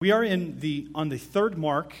We are on the third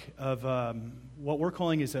mark of what we're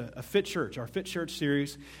calling is a fit church, our fit church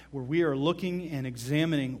series, where we are looking and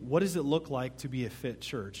examining what does it look like to be a fit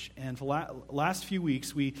church. And for the last few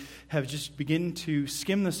weeks, we have just begun to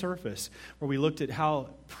skim the surface, where we looked at how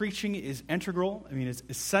preaching is integral. I mean, it's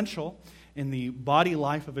essential in the body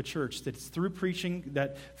life of a church. That it's through preaching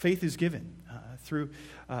that faith is given.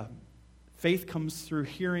 Faith comes through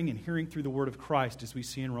hearing, and hearing through the word of Christ, as we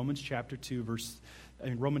see in Romans chapter 10, verse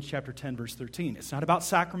 13. It's not about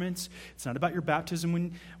sacraments. It's not about your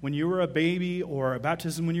baptism when you were a baby or a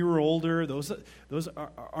baptism when you were older. Those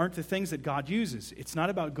aren't the things that God uses. It's not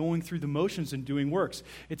about going through the motions and doing works.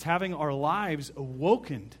 It's having our lives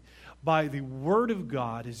awokened by the Word of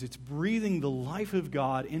God as it's breathing the life of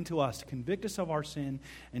God into us to convict us of our sin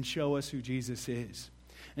and show us who Jesus is.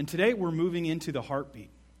 And today we're moving into the heartbeat.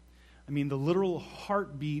 I mean, the literal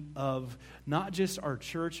heartbeat of not just our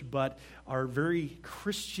church, but our very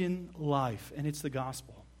Christian life, and it's the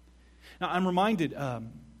gospel. Now, I'm reminded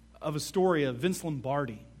of a story of Vince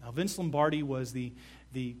Lombardi. Now, Vince Lombardi was the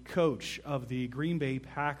coach of the Green Bay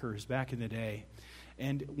Packers back in the day.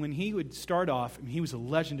 And when he would start off, he was a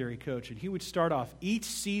legendary coach, and he would start off each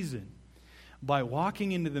season by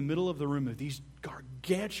walking into the middle of the room of these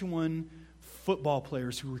gargantuan football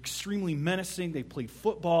players who were extremely menacing. They played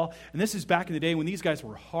football, and this is back in the day when these guys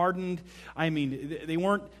were hardened. I mean, they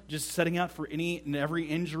weren't just setting out for any and every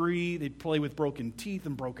injury. They'd play with broken teeth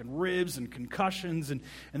and broken ribs and concussions, and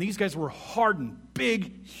these guys were hardened,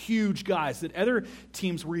 big, huge guys that other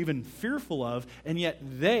teams were even fearful of, and yet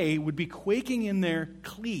they would be quaking in their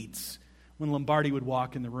cleats when Lombardi would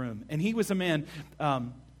walk in the room. And he was a man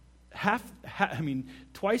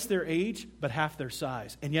twice their age, but half their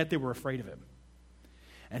size, and yet they were afraid of him.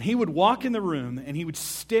 And he would walk in the room, and he would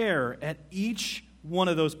stare at each one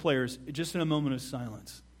of those players just in a moment of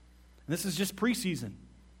silence. And this is just preseason.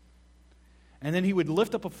 And then he would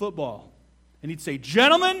lift up a football, and he'd say,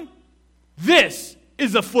 "Gentlemen, this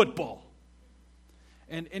is a football."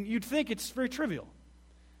 And you'd think it's very trivial,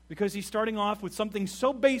 because he's starting off with something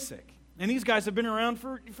so basic. And these guys have been around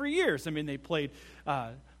for years. I mean, they played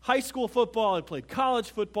high school football, they played college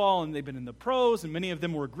football, and they've been in the pros, and many of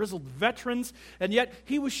them were grizzled veterans. And yet,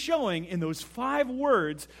 he was showing in those 5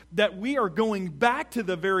 words that we are going back to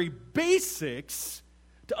the very basics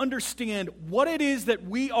to understand what it is that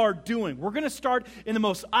we are doing. We're going to start in the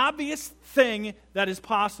most obvious thing that is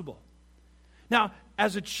possible. Now,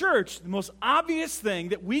 as a church, the most obvious thing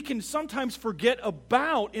that we can sometimes forget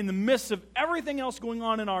about in the midst of everything else going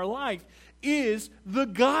on in our life is the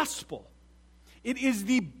gospel. It is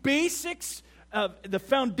the basics of the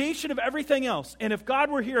foundation of everything else. And if God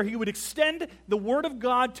were here, He would extend the Word of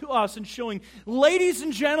God to us and showing, ladies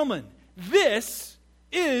and gentlemen, this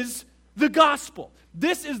is the gospel.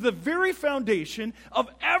 This is the very foundation of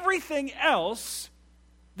everything else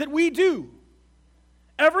that we do.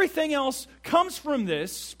 Everything else comes from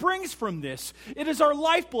this, springs from this. It is our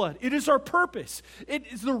lifeblood. It is our purpose. It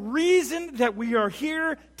is the reason that we are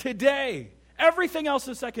here today. Everything else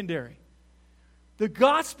is secondary. The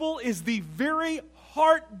gospel is the very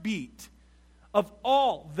heartbeat of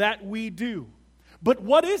all that we do. But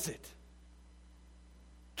what is it?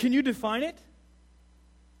 Can you define it?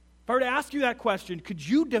 If I were to ask you that question, could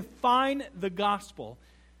you define the gospel?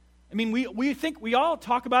 I mean, we all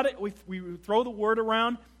talk about it, we throw the word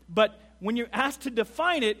around, but when you're asked to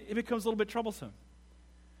define it, it becomes a little bit troublesome.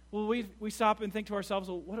 Well, we stop and think to ourselves,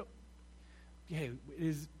 well,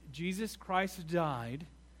 is Jesus Christ died,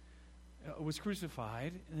 was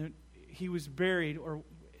crucified, and He was buried,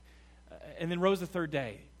 and then rose the third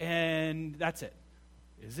day, and that's it.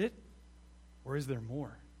 Is it? Or is there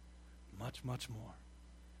more? Much, much more.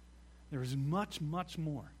 There is much, much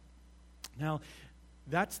more. Now,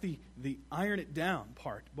 that's the iron it down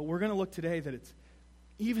part. But we're going to look today that it's,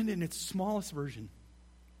 even in its smallest version,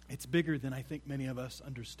 it's bigger than I think many of us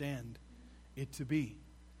understand it to be.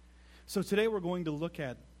 So today we're going to look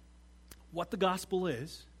at what the gospel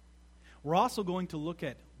is. We're also going to look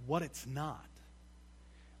at what it's not.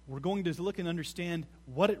 We're going to look and understand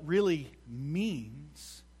what it really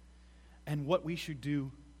means and what we should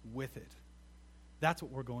do with it. That's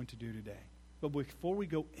what we're going to do today. But before we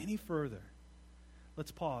go any further,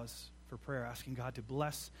 let's pause for prayer, asking God to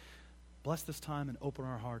bless this time and open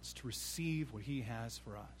our hearts to receive what He has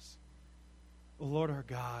for us. Oh, Lord our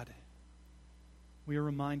God, we are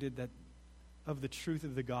reminded of the truth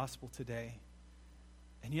of the gospel today.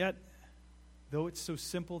 And yet, though it's so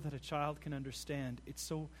simple that a child can understand, it's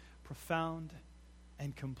so profound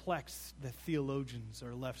and complex that theologians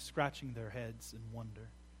are left scratching their heads in wonder.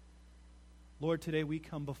 Lord, today we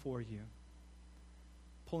come before You,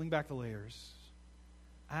 pulling back the layers,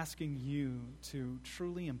 asking you to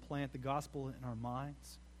truly implant the gospel in our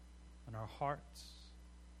minds, in our hearts,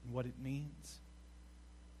 and what it means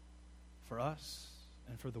for us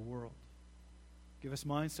and for the world. Give us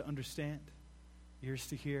minds to understand, ears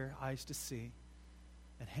to hear, eyes to see,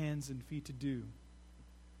 and hands and feet to do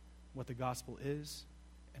what the gospel is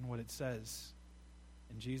and what it says.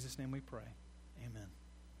 In Jesus' name we pray. Amen.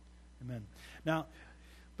 Amen. Now,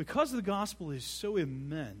 because the gospel is so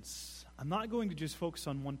immense, I'm not going to just focus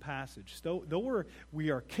on one passage. Though we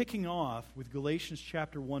are kicking off with Galatians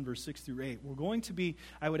chapter 1, verse 6 through 8, we're going to be,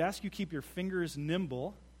 I would ask you keep your fingers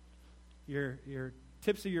nimble, your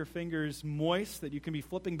tips of your fingers moist, that you can be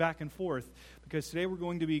flipping back and forth, because today we're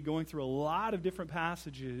going to be going through a lot of different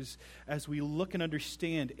passages as we look and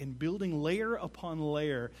understand and building layer upon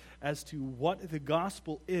layer as to what the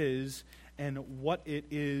gospel is and what it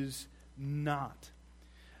is not.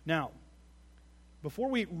 Now, before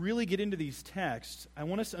we really get into these texts, I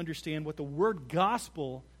want us to understand what the word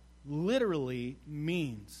gospel literally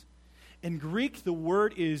means. In Greek, the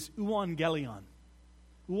word is euangelion.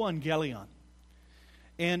 Euangelion.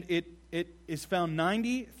 And it is found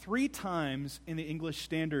 93 times in the English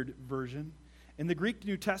Standard Version. In the Greek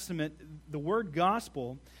New Testament, the word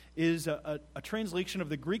gospel is a translation of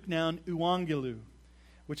the Greek noun euangelou,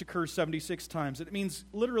 which occurs 76 times. It means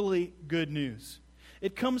literally good news.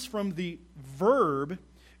 It comes from the verb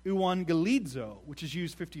euangelizo, which is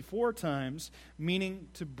used 54 times, meaning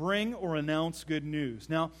to bring or announce good news.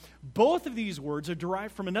 Now, both of these words are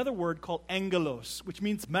derived from another word called angelos, which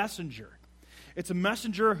means messenger. It's a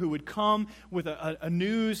messenger who would come with a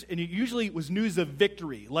news, and it usually was news of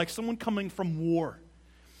victory, like someone coming from war.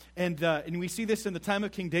 And we see this in the time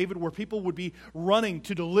of King David, where people would be running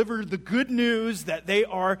to deliver the good news that they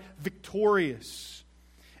are victorious.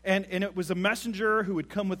 And it was a messenger who would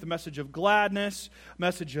come with a message of gladness,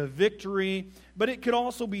 message of victory, but it could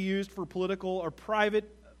also be used for political or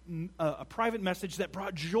a private message that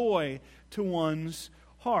brought joy to one's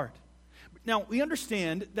heart. Now, we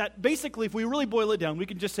understand that basically, if we really boil it down, we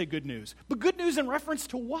can just say good news. But good news in reference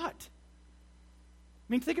to what? I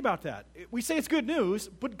mean, think about that. We say it's good news,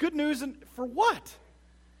 but good news for what?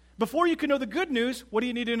 Before you can know the good news, what do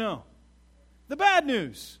you need to know? The bad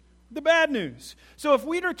news. The bad news. So if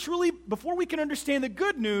we are truly, before we can understand the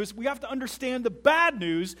good news, we have to understand the bad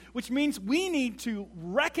news, which means we need to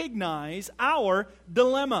recognize our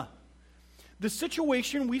dilemma. The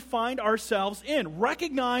situation we find ourselves in.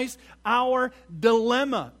 Recognize our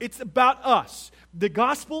dilemma. It's about us. The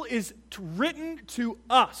gospel is written to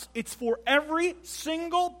us. It's for every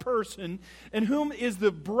single person in whom is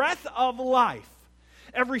the breath of life.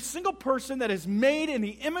 Every single person that is made in the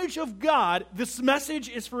image of God, this message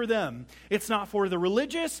is for them. It's not for the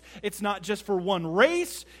religious. It's not just for one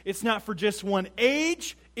race. It's not for just one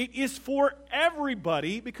age. It is for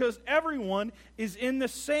everybody, because everyone is in the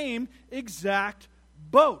same exact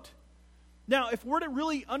boat. Now, if we're to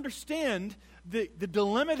really understand the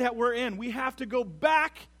dilemma that we're in, we have to go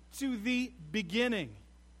back to the beginning.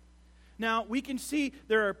 Now, we can see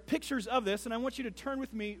there are pictures of this, and I want you to turn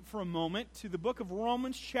with me for a moment to the book of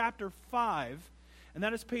Romans chapter 5, and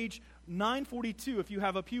that is page 942 if you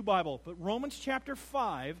have a pew Bible. But Romans chapter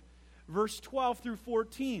 5, verse 12 through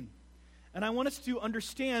 14. And I want us to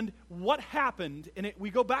understand what happened, and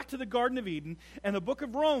we go back to the Garden of Eden, and the book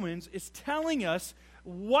of Romans is telling us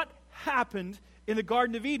what happened in the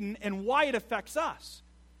Garden of Eden and why it affects us.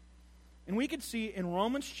 And we can see in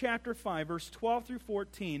Romans chapter 5, verse 12 through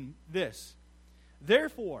 14, this.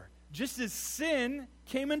 Therefore, just as sin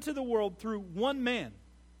came into the world through one man,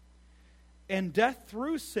 and death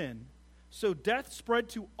through sin, so death spread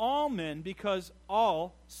to all men because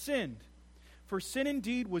all sinned. For sin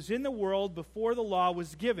indeed was in the world before the law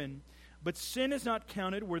was given, but sin is not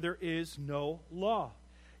counted where there is no law.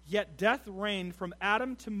 Yet death reigned from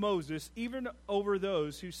Adam to Moses, even over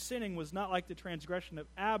those whose sinning was not like the transgression of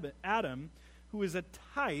Adam, who is a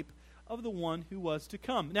type of the one who was to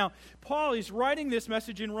come. Now, Paul is writing this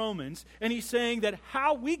message in Romans, and he's saying that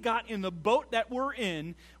how we got in the boat that we're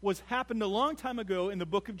in happened a long time ago in the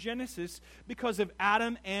book of Genesis because of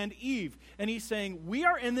Adam and Eve. And he's saying we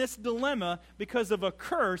are in this dilemma because of a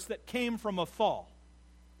curse that came from a fall.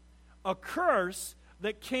 A curse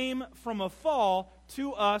that came from a fall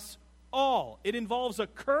to us all. It involves a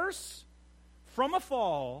curse from a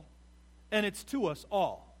fall, and it's to us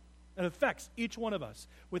all. It affects each one of us,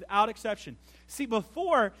 without exception. See,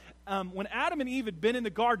 before, when Adam and Eve had been in the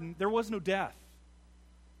garden, there was no death.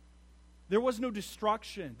 There was no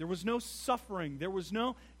destruction. There was no suffering. There was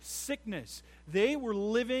no sickness. They were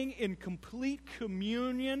living in complete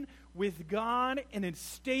communion with God in a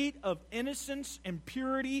state of innocence and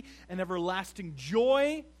purity and everlasting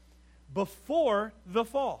joy before the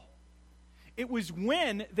fall. It was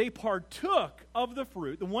when they partook of the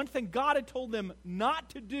fruit, the one thing God had told them not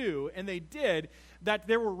to do, and they did, that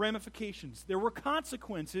there were ramifications. There were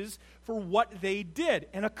consequences for what they did,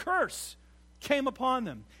 and a curse came upon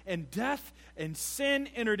them. And death and sin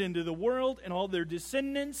entered into the world, and all their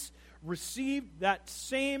descendants received that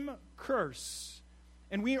same curse.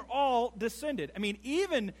 And we are all descended. I mean,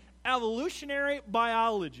 even evolutionary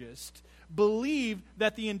biologists believe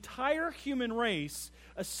that the entire human race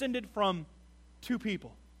ascended from two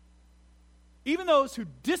people. Even those who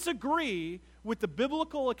disagree with the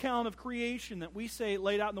biblical account of creation that we say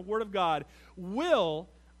laid out in the Word of God will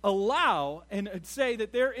allow and say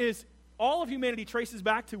that there is, all of humanity traces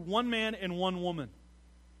back to one man and one woman.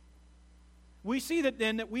 We see that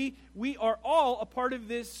then that we are all a part of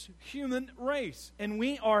this human race, and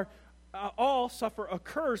we are all suffer a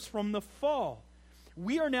curse from the fall.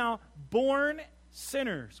 We are now born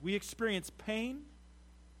sinners. We experience pain,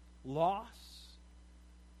 loss,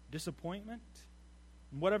 disappointment,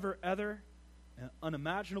 and whatever other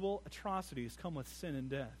unimaginable atrocities come with sin and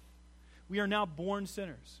death. We are now born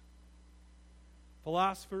sinners.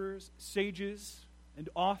 Philosophers, sages, and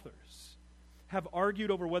authors have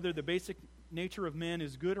argued over whether the basic nature of man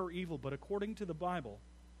is good or evil, but according to the Bible,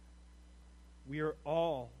 we are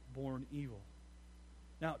all born evil.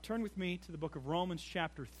 Now, turn with me to the book of Romans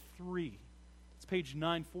chapter 3. It's page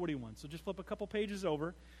 941. So just flip a couple pages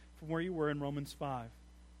over from where you were in Romans 5.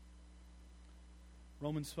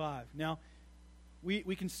 Romans 5. Now,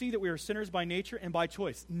 we can see that we are sinners by nature and by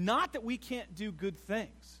choice. Not that we can't do good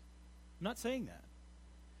things. I'm not saying that.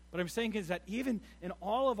 What I'm saying is that even in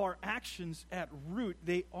all of our actions at root,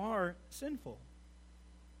 they are sinful.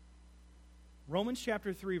 Romans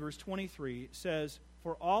chapter 3, verse 23 says,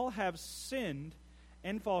 "For all have sinned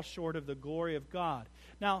and fall short of the glory of God."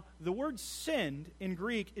 Now, the word sinned in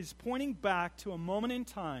Greek is pointing back to a moment in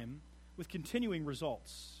time with continuing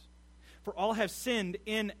results. For all have sinned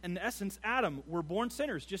in essence, Adam. We're born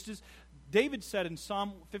sinners, just as David said in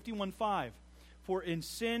Psalm 51:5. "For in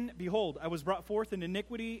sin, behold, I was brought forth in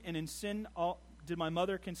iniquity, and in sin did my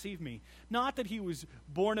mother conceive me." Not that he was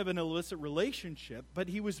born of an illicit relationship, but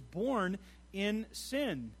he was born in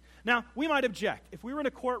sin. Now, we might object. If we were in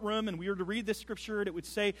a courtroom and we were to read this scripture and it would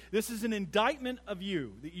say, this is an indictment of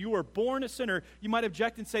you, that you are born a sinner, you might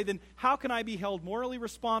object and say, then how can I be held morally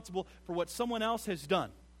responsible for what someone else has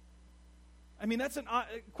done? I mean, that's a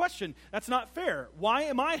question. That's not fair. Why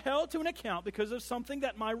am I held to an account because of something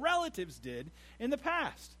that my relatives did in the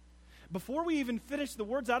past? Before we even finish the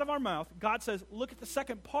words out of our mouth, God says, look at the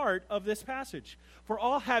second part of this passage. "For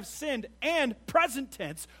all have sinned and," present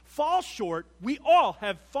tense, "fall short." We all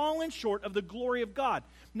have fallen short of the glory of God.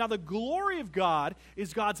 Now, the glory of God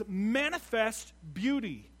is God's manifest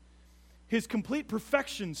beauty, His complete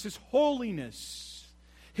perfections, His holiness,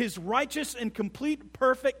 His righteous and complete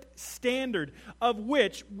perfect standard, of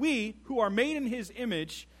which we, who are made in His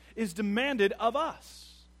image, is demanded of us.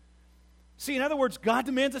 See, in other words, God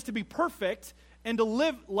demands us to be perfect and to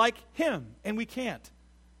live like Him, and we can't.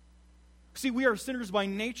 See, we are sinners by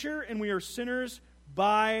nature, and we are sinners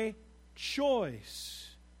by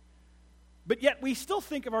choice. But yet, we still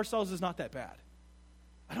think of ourselves as not that bad.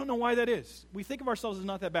 I don't know why that is. We think of ourselves as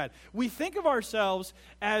not that bad. We think of ourselves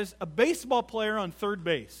as a baseball player on third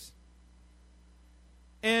base.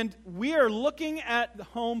 And we are looking at the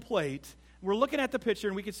home plate. We're looking at the pitcher,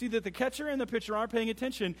 and we can see that the catcher and the pitcher aren't paying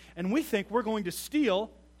attention, and we think we're going to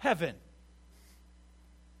steal heaven.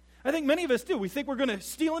 I think many of us do. We think we're going to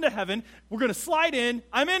steal into heaven. We're going to slide in.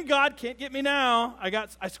 I'm in, God. Can't get me now.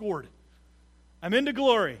 I scored. I'm into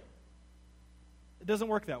glory. It doesn't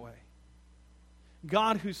work that way.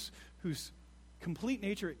 God, whose complete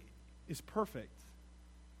nature is perfect,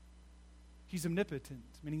 He's omnipotent,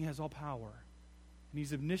 meaning He has all power, and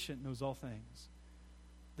He's omniscient, knows all things.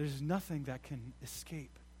 There's nothing that can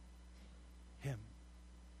escape Him.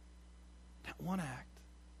 Not one act,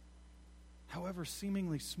 however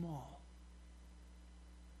seemingly small,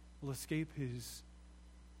 will escape His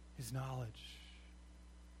knowledge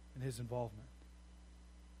and His involvement.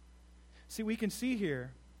 See, we can see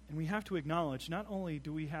here, and we have to acknowledge, not only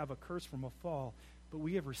do we have a curse from a fall, but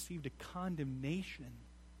we have received a condemnation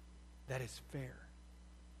that is fair.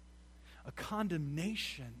 A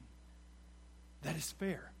condemnation that is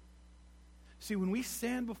fair. See, when we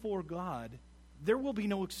stand before God, there will be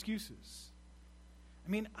no excuses. I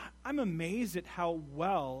mean, I'm amazed at how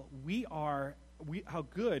how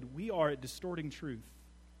good we are at distorting truth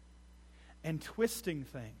and twisting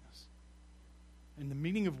things and the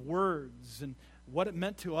meaning of words and what it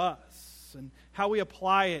meant to us and how we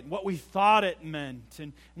apply it and what we thought it meant.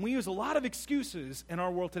 And we use a lot of excuses in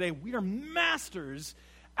our world today. We are masters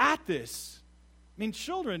at this. I mean,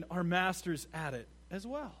 children are masters at it as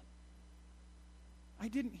well. I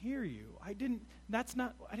didn't hear you. I didn't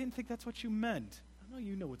think that's what you meant. I know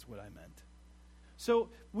you know it's what I meant. So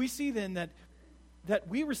we see then that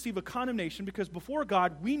we receive a condemnation because before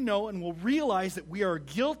God we know and will realize that we are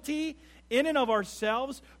guilty in and of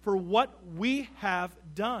ourselves for what we have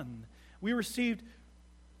done. We received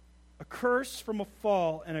a curse from a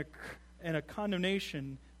fall and a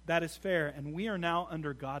condemnation that is fair, and we are now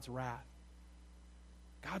under God's wrath.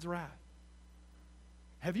 God's wrath.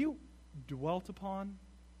 Have you dwelt upon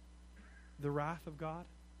the wrath of God?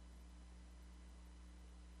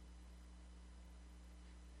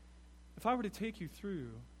 If I were to take you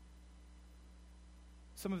through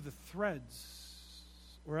some of the threads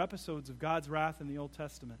or episodes of God's wrath in the Old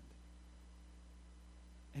Testament,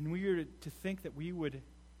 and we were to think that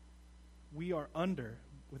we are under,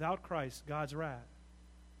 without Christ, God's wrath,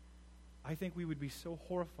 I think we would be so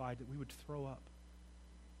horrified that we would throw up.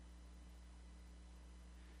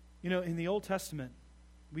 You know, in the Old Testament,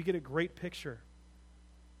 we get a great picture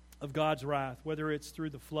of God's wrath, whether it's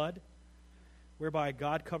through the flood, whereby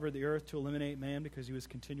God covered the earth to eliminate man because he was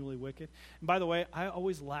continually wicked. And by the way, I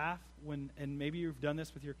always laugh when, and maybe you've done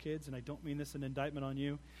this with your kids, and I don't mean this an indictment on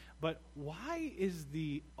you, but why is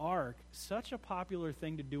the ark such a popular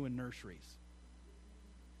thing to do in nurseries?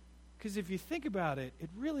 Because if you think about it, it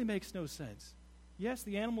really makes no sense. Yes,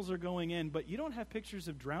 the animals are going in, but you don't have pictures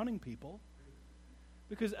of drowning people.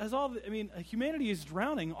 Because humanity is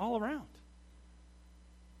drowning all around.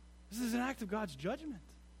 This is an act of God's judgment.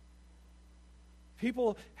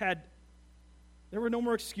 There were no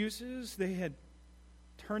more excuses. They had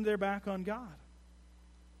turned their back on God.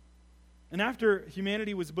 And after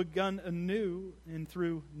humanity was begun anew and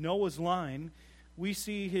through Noah's line, we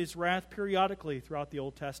see his wrath periodically throughout the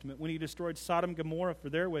Old Testament when he destroyed Sodom and Gomorrah for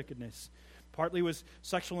their wickedness. Partly was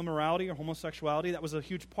sexual immorality or homosexuality. That was a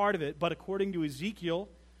huge part of it. But according to Ezekiel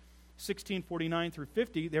 16:49 through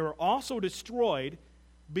 50, they were also destroyed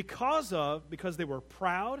because they were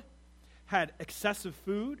proud, had excessive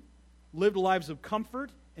food, lived lives of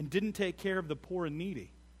comfort, and didn't take care of the poor and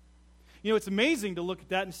needy. You know, it's amazing to look at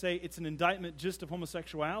that and say it's an indictment just of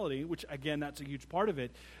homosexuality, which, again, that's a huge part of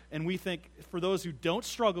it. And we think, for those who don't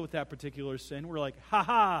struggle with that particular sin, we're like,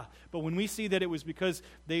 ha-ha. But when we see that it was because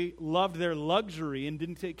they loved their luxury and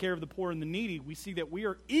didn't take care of the poor and the needy, we see that we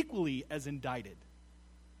are equally as indicted.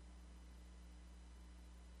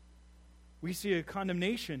 We see a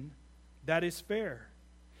condemnation that is fair.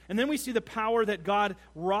 And then we see the power that God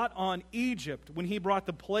wrought on Egypt when he brought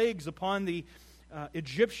the plagues upon the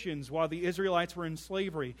Egyptians while the Israelites were in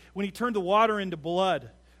slavery, when he turned the water into blood,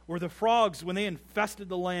 or the frogs when they infested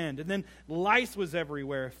the land, and then lice was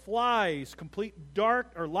everywhere, flies, complete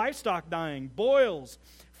livestock dying, boils,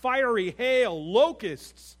 fiery hail,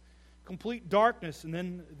 locusts, complete darkness, and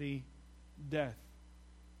then the death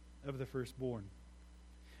of the firstborn.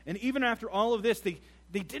 And even after all of this, they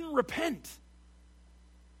didn't repent.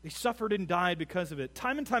 They suffered and died because of it.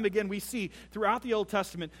 Time and time again, we see throughout the Old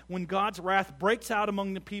Testament when God's wrath breaks out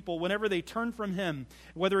among the people whenever they turn from him,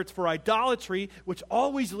 whether it's for idolatry, which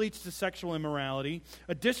always leads to sexual immorality,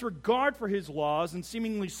 a disregard for his laws, and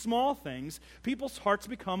seemingly small things, people's hearts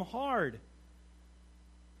become hard.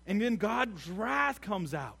 And then God's wrath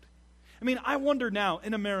comes out. I mean, I wonder now,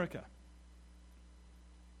 in America,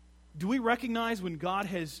 do we recognize when God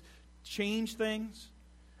has changed things?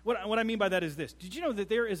 What I mean by that is this. Did you know that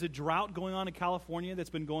there is a drought going on in California that's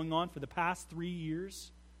been going on for the past 3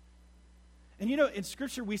 years? And you know, in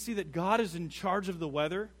Scripture we see that God is in charge of the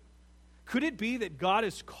weather. Could it be that God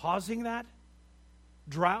is causing that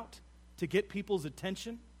drought to get people's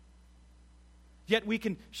attention? Yet we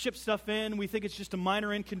can ship stuff in. We think it's just a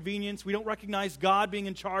minor inconvenience. We don't recognize God being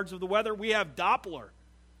in charge of the weather. We have Doppler.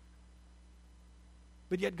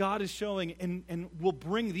 But yet God is showing and will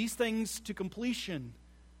bring these things to completion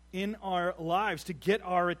in our lives to get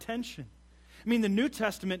our attention. I mean, the New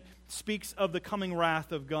Testament speaks of the coming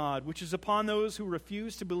wrath of God, which is upon those who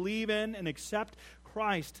refuse to believe in and accept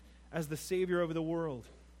Christ as the Savior of the world.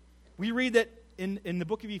 We read that in the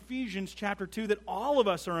book of Ephesians chapter 2 that all of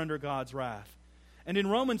us are under God's wrath. And in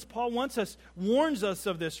Romans, Paul warns us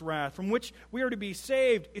of this wrath from which we are to be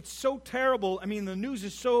saved. It's so terrible. I mean, the news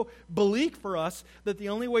is so bleak for us that the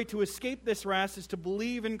only way to escape this wrath is to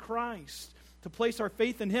believe in Christ, to place our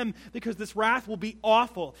faith in him, because this wrath will be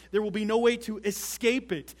awful. There will be no way to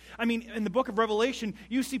escape it. I mean, in the book of Revelation,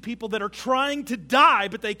 you see people that are trying to die,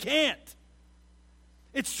 but they can't.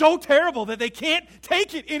 It's so terrible that they can't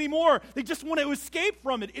take it anymore. They just want to escape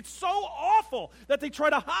from it. It's so awful that they try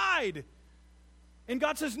to hide. And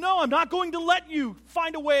God says, no, I'm not going to let you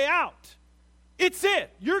find a way out. It's it.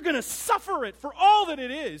 You're going to suffer it for all that it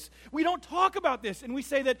is. We don't talk about this, and we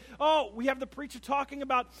say that, oh, we have the preacher talking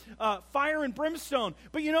about fire and brimstone.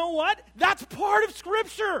 But you know what? That's part of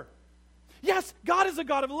Scripture. Yes, God is a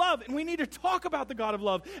God of love, and we need to talk about the God of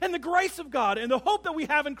love and the grace of God and the hope that we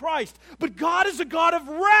have in Christ. But God is a God of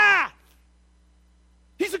wrath.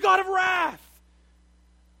 He's a God of wrath.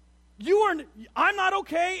 I'm not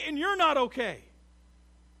okay, and you're not okay.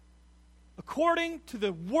 According to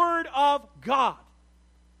the Word of God,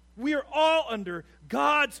 we are all under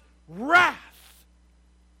God's wrath.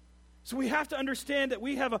 So we have to understand that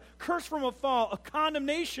we have a curse from a fall, a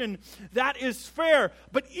condemnation that is fair.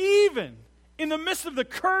 But even in the midst of the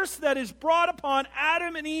curse that is brought upon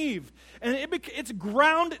Adam and Eve, and it's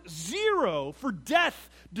ground zero for death,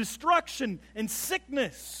 destruction, and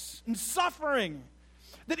sickness, and suffering,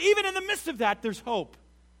 that even in the midst of that, there's hope.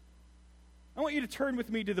 I want you to turn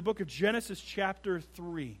with me to the book of Genesis chapter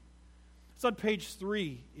 3. It's on page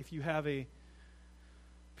 3 if you have a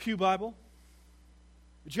Pew Bible.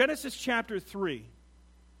 Genesis chapter 3.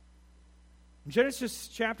 In Genesis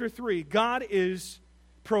chapter 3, God is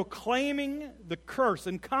proclaiming the curse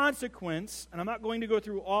and consequence, and I'm not going to go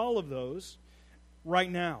through all of those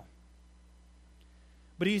right now.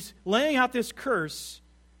 But he's laying out this curse,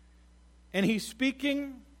 and he's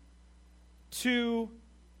speaking to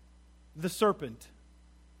the serpent.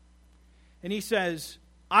 And he says,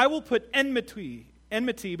 I will put enmity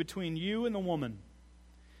between you and the woman,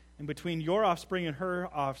 and between your offspring and her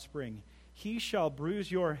offspring. He shall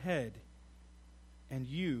bruise your head, and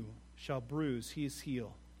you shall bruise his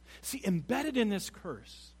heel. See, embedded in this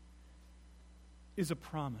curse is a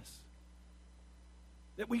promise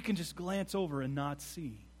that we can just glance over and not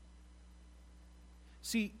see.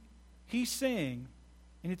 See, he's saying,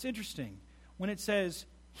 and it's interesting, when it says,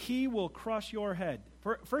 he will crush your head.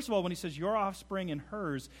 First of all, when he says your offspring and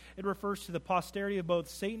hers, it refers to the posterity of both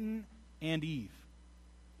Satan and Eve.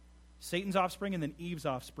 Satan's offspring and then Eve's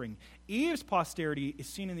offspring. Eve's posterity is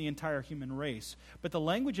seen in the entire human race, but the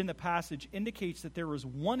language in the passage indicates that there is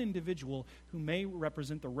one individual who may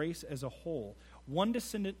represent the race as a whole, one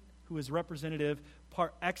descendant who is representative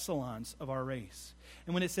par excellence of our race.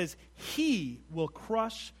 And when it says, he will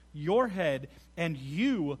crush your head and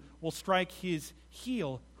you will strike his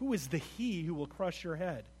heel, who is the he who will crush your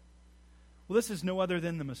head? Well, this is no other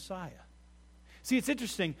than the Messiah. See, it's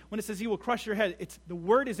interesting. When it says he will crush your head, the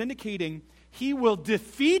word is indicating he will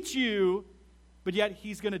defeat you, but yet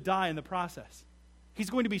he's going to die in the process. He's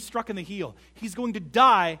going to be struck in the heel. He's going to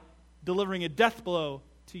die delivering a death blow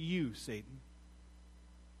to you, Satan.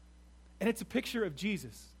 And it's a picture of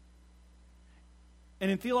Jesus. And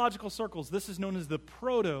in theological circles, this is known as the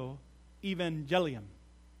proto-evangelium,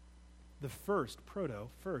 the first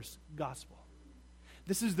gospel.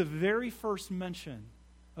 This is the very first mention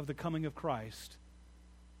of the coming of Christ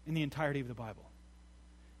in the entirety of the Bible.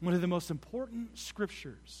 One of the most important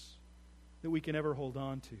scriptures that we can ever hold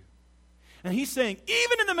on to. And he's saying,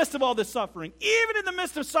 even in the midst of all this suffering, even in the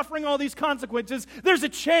midst of suffering all these consequences, there's a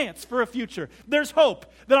chance for a future. There's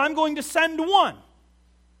hope that I'm going to send one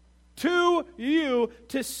to you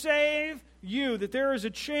to save you, that there is a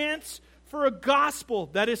chance for a gospel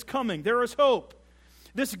that is coming. There is hope.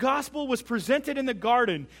 This gospel was presented in the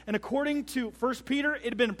garden, and according to 1 Peter, it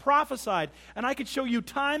had been prophesied. And I could show you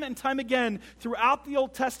time and time again throughout the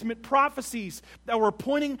Old Testament prophecies that were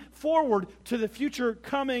pointing forward to the future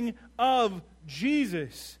coming of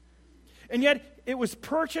Jesus. And yet, it was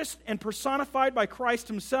purchased and personified by Christ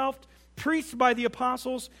himself, preached by the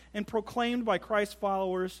apostles, and proclaimed by Christ's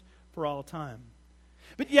followers for all time.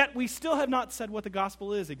 But yet, we still have not said what the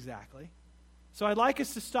gospel is exactly. So I'd like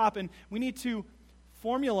us to stop, and we need to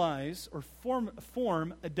formalize or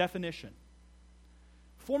form a definition.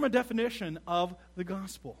 Form a definition of the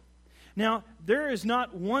gospel. Now, there is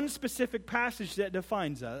not one specific passage that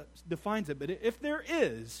defines it, but if there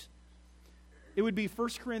is, it would be 1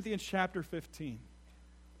 Corinthians chapter 15.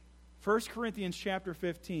 1 Corinthians chapter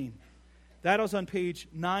 15. That is on page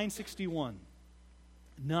 961.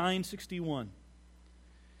 961.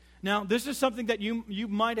 Now, this is something that you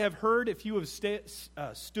might have heard if you have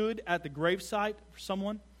stood at the gravesite for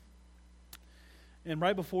someone. And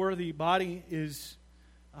right before the body is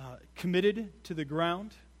committed to the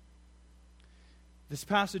ground, this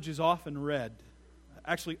passage is often read.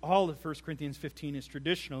 Actually, all of 1 Corinthians 15 is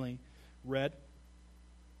traditionally read.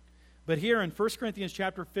 But here in 1 Corinthians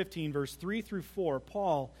chapter 15, verse 3 through 4,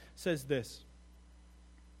 Paul says this: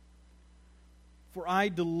 For I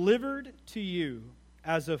delivered to you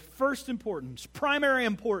as of first importance, primary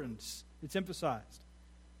importance, it's emphasized.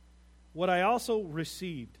 What I also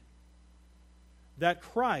received, that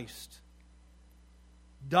Christ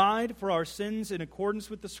died for our sins in accordance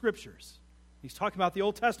with the Scriptures. He's talking about the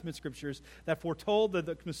Old Testament Scriptures that foretold that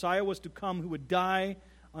the Messiah was to come who would die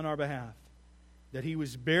on our behalf. That he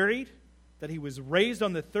was buried, that he was raised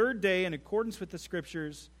on the third day in accordance with the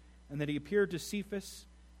Scriptures, and that he appeared to Cephas,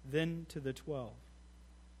 then to the 12.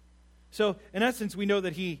 So, in essence, we know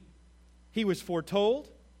that he was foretold.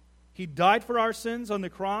 He died for our sins on the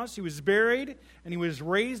cross. He was buried, and he was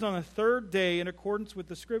raised on the third day in accordance with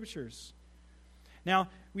the Scriptures. Now,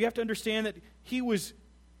 we have to understand that he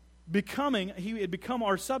had become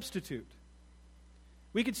our substitute.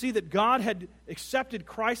 We could see that God had accepted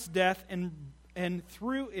Christ's death and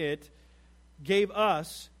through it gave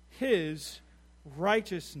us his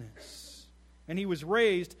righteousness. And he was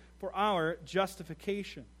raised for our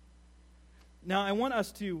justification. Now, I want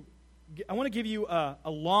to give you a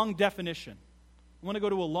long definition. I want to go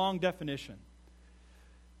to a long definition.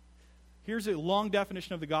 Here's a long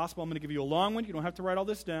definition of the gospel. I'm going to give you a long one. You don't have to write all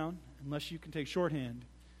this down unless you can take shorthand.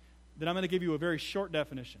 Then I'm going to give you a very short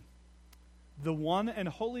definition. The one and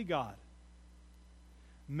holy God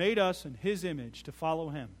made us in his image to follow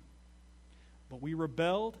him. But we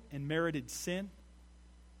rebelled and merited sin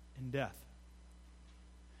and death.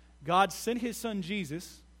 God sent his son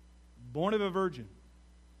Jesus, born of a virgin,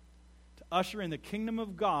 to usher in the kingdom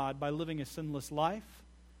of God by living a sinless life,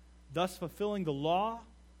 thus fulfilling the law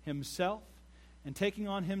himself and taking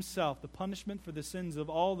on himself the punishment for the sins of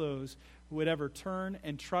all those who would ever turn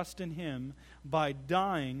and trust in him by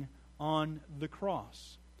dying on the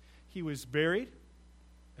cross. He was buried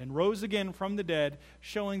and rose again from the dead,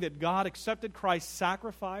 showing that God accepted Christ's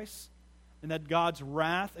sacrifice and that God's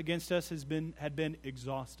wrath against us had been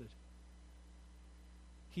exhausted.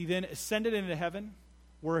 He then ascended into heaven,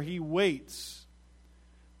 where he waits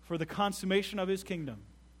for the consummation of his kingdom.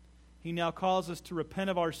 He now calls us to repent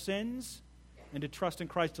of our sins and to trust in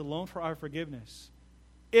Christ alone for our forgiveness.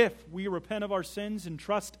 If we repent of our sins and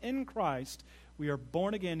trust in Christ, we are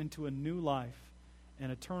born again into a new life, an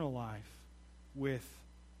eternal life with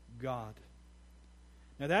God.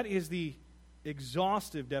 Now that is the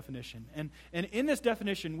exhaustive definition. And in this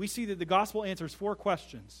definition, we see that the gospel answers 4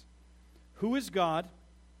 questions. Who is God?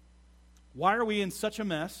 Why are we in such a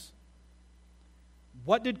mess?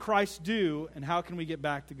 What did Christ do, and how can we get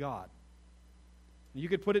back to God? You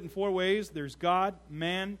could put it in 4 ways. There's God,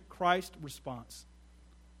 man, Christ, response.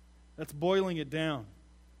 That's boiling it down.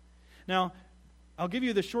 Now, I'll give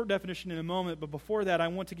you the short definition in a moment, but before that, I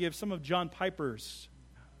want to give some of John Piper's,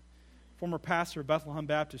 former pastor of Bethlehem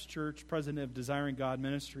Baptist Church, president of Desiring God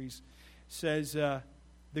Ministries, says,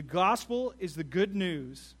 the gospel is the good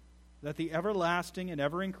news that the everlasting and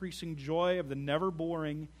ever-increasing joy of the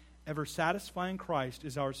never-boring, ever-satisfying Christ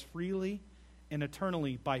is ours freely and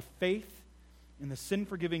eternally by faith in the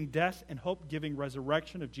sin-forgiving death and hope-giving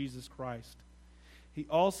resurrection of Jesus Christ. He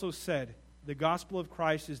also said, the gospel of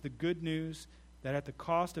Christ is the good news that at the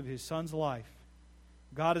cost of his Son's life,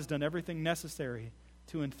 God has done everything necessary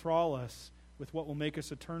to enthrall us with what will make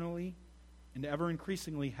us eternally and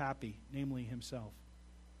ever-increasingly happy, namely himself.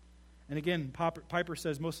 And again, Piper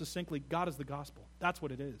says most succinctly, God is the gospel. That's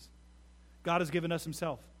what it is. God has given us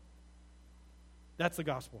himself. That's the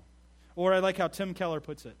gospel. Or I like how Tim Keller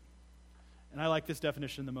puts it. And I like this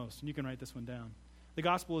definition the most. And you can write this one down. The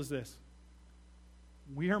gospel is this.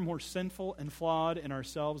 We are more sinful and flawed in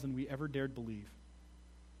ourselves than we ever dared believe.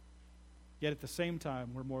 Yet at the same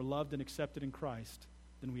time, we're more loved and accepted in Christ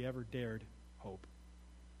than we ever dared hope.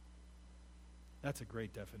 That's a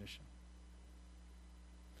great definition.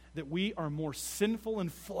 That we are more sinful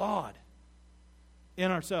and flawed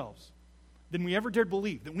in ourselves than we ever dared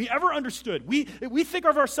believe, than we ever understood. We think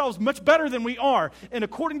of ourselves much better than we are. And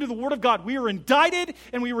according to the Word of God, we are indicted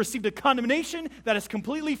and we received a condemnation that is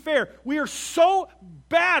completely fair. We are so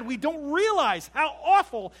bad, we don't realize how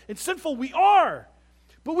awful and sinful we are.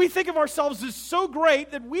 But we think of ourselves as so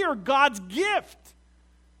great that we are God's gift.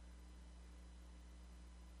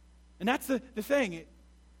 And that's the thing.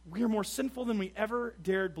 We are more sinful than we ever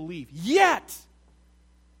dared believe. Yet,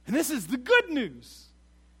 and this is the good news,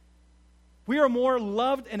 we are more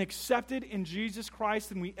loved and accepted in Jesus Christ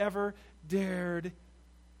than we ever dared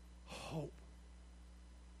hope.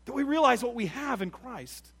 That we realize what we have in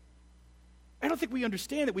Christ. I don't think we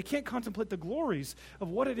understand that. We can't contemplate the glories of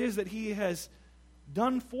what it is that he has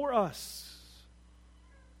done for us.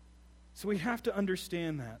 So we have to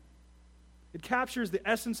understand that. It captures the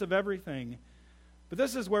essence of everything. But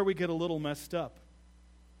this is where we get a little messed up.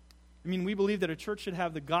 I mean, we believe that a church should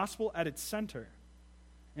have the gospel at its center.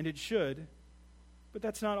 And it should. But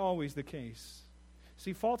that's not always the case.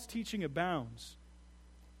 See, false teaching abounds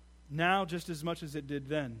now just as much as it did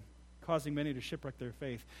then, causing many to shipwreck their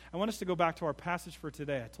faith. I want us to go back to our passage for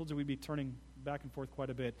today. I told you we'd be turning back and forth quite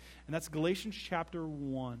a bit. And that's Galatians chapter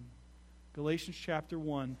 1. Galatians chapter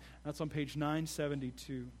 1. That's on page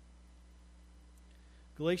 972.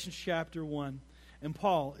 Galatians chapter 1. And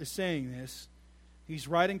Paul is saying this. He's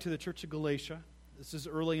writing to the church of Galatia. This is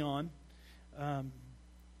early on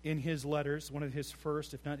in his letters, one of his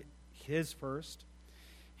first, if not his first.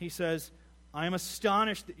 He says, I am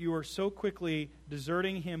astonished that you are so quickly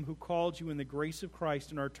deserting him who called you in the grace of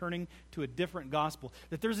Christ and are turning to a different gospel.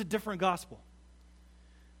 That there's a different gospel.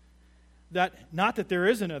 That not that there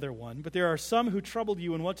is another one, but there are some who trouble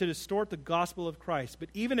you and want to distort the gospel of Christ. But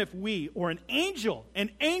even if we, or an angel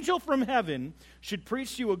from heaven, should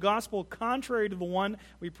preach to you a gospel contrary to the one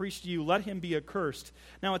we preach to you, let him be accursed.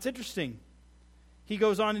 Now it's interesting. He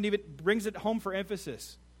goes on and even brings it home for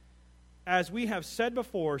emphasis. As we have said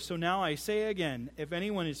before, so now I say again, if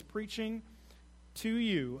anyone is preaching to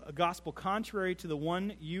you a gospel contrary to the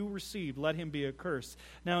one you received, let him be accursed.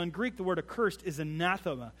 Now in Greek, the word accursed is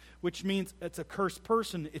anathema, which means it's a cursed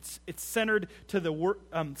person. It's centered to the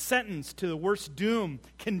sentenced to the worst doom,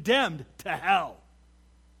 condemned to hell.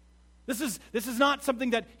 This is not something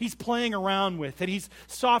that he's playing around with, that he's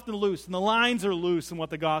soft and loose, and the lines are loose in what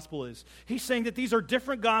the gospel is. He's saying that these are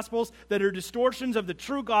different gospels that are distortions of the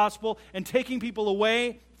true gospel and taking people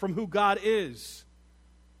away from who God is.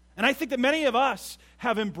 And I think that many of us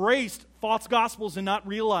have embraced false gospels and not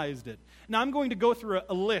realized it. Now I'm going to go through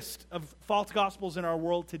a list of false gospels in our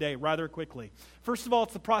world today rather quickly. First of all,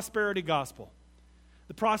 it's the prosperity gospel.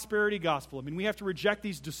 The prosperity gospel. I mean, we have to reject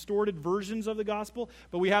these distorted versions of the gospel,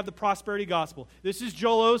 but we have the prosperity gospel. This is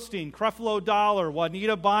Joel Osteen, Creflo Dollar,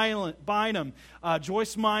 Juanita Bynum,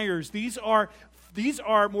 Joyce Myers. These are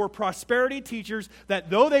more prosperity teachers that,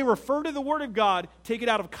 though they refer to the Word of God, take it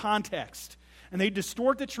out of context. And they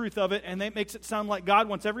distort the truth of it, and that makes it sound like God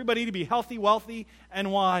wants everybody to be healthy, wealthy,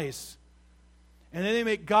 and wise. And then they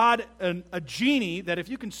make God a genie that if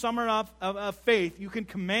you can summon up of faith, you can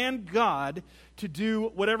command God to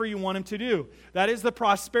do whatever you want him to do. That is the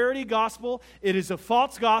prosperity gospel. It is a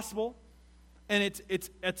false gospel, and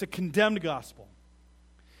it's a condemned gospel.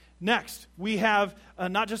 Next, we have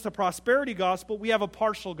not just a prosperity gospel, we have a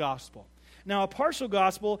partial gospel. Now, a partial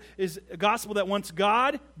gospel is a gospel that wants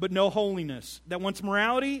God, but no holiness. That wants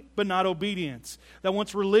morality, but not obedience. That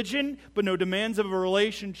wants religion, but no demands of a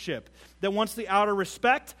relationship. That wants the outer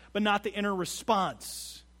respect, but not the inner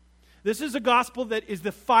response. This is a gospel that is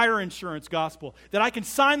the fire insurance gospel. That I can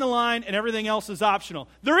sign the line and everything else is optional.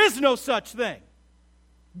 There is no such thing.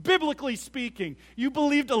 Biblically speaking, you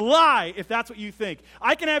believed a lie if that's what you think.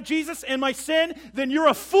 I can have Jesus and my sin, then you're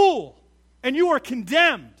a fool. And you are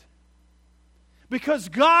condemned. Because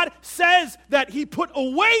God says that he put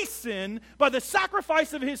away sin by the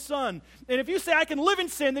sacrifice of his Son. And if you say, I can live in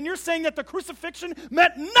sin, then you're saying that the crucifixion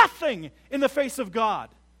meant nothing in the face of God.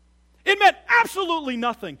 It meant absolutely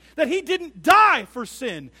nothing. That he didn't die for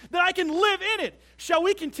sin. That I can live in it. Shall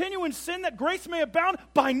we continue in sin that grace may abound?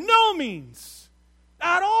 By no means.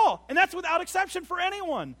 At all. And that's without exception for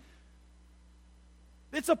anyone.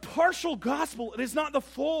 It's a partial gospel. It is not the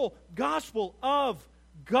full gospel of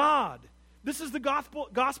God. This is the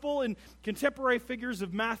gospel in contemporary figures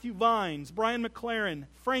of Matthew Vines, Brian McLaren,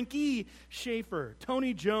 Frank E. Schaefer,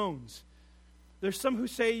 Tony Jones. There's some who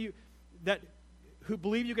say who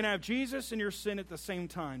believe you can have Jesus and your sin at the same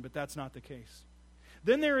time, but that's not the case.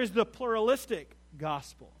 Then there is the pluralistic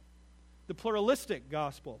gospel. The pluralistic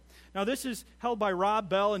gospel. Now this is held by Rob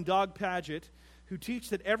Bell and Doug Pagitt, who teach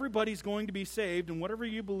that everybody's going to be saved and whatever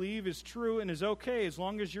you believe is true and is okay as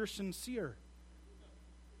long as you're sincere.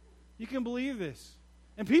 You can believe this.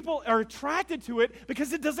 And people are attracted to it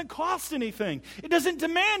because it doesn't cost anything. It doesn't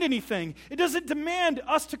demand anything. It doesn't demand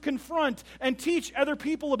us to confront and teach other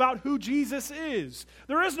people about who Jesus is.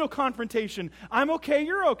 There is no confrontation. I'm okay,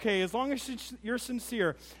 you're okay, as long as you're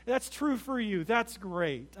sincere. That's true for you. That's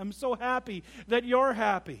great. I'm so happy that you're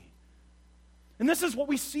happy. And this is what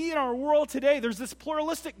we see in our world today. There's this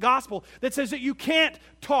pluralistic gospel that says that you can't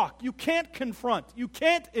talk, you can't confront, you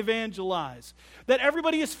can't evangelize. That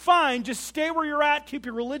everybody is fine, just stay where you're at, keep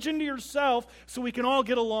your religion to yourself so we can all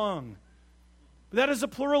get along. That is a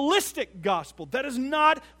pluralistic gospel. That is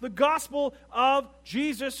not the gospel of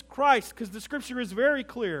Jesus Christ, because the Scripture is very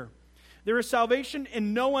clear. There is salvation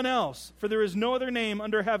in no one else, for there is no other name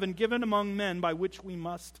under heaven given among men by which we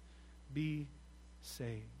must be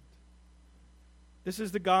saved. This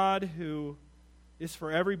is the God who is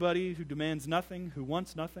for everybody, who demands nothing, who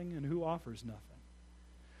wants nothing, and who offers nothing.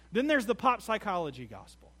 Then there's the pop psychology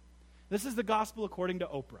gospel. This is the gospel according to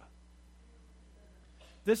Oprah.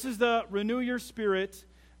 This is the renew your spirit.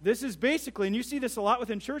 This is basically, and you see this a lot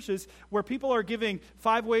within churches, where people are giving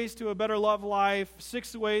 5 ways to a better love life,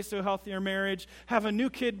 6 ways to a healthier marriage, have a new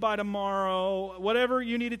kid by tomorrow, whatever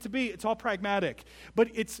you need it to be. It's all pragmatic. But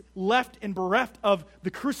it's left and bereft of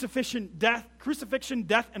the crucifixion, death,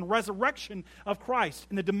 and resurrection of Christ,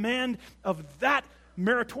 and the demand of that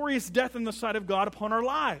meritorious death in the sight of God upon our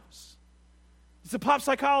lives. It's a pop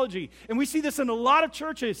psychology. And we see this in a lot of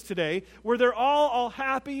churches today where they're all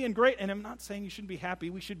happy and great. And I'm not saying you shouldn't be happy.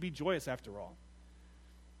 We should be joyous after all.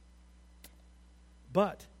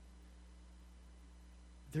 But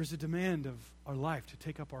there's a demand of our life to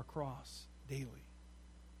take up our cross daily,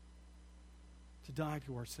 to die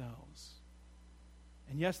to ourselves.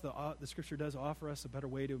 And yes, the Scripture does offer us a better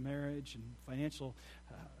way to marriage and financial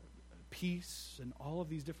peace and all of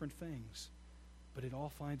these different things. But it all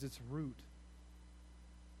finds its root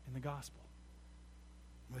in the gospel.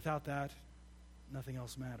 Without that, nothing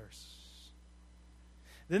else matters.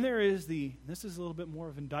 Then there is this is a little bit more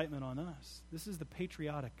of indictment on us. This is the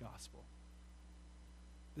patriotic gospel.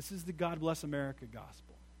 This is the God bless America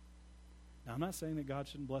gospel. Now, I'm not saying that God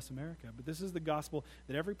shouldn't bless America, but this is the gospel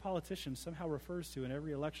that every politician somehow refers to in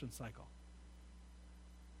every election cycle.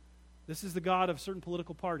 This is the God of certain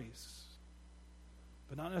political parties,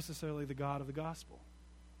 but not necessarily the God of the gospel.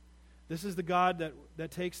 This is the God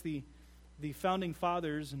that takes the founding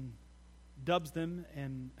fathers and dubs them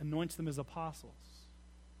and anoints them as apostles.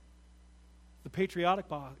 The patriotic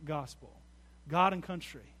gospel, God and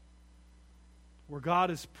country, where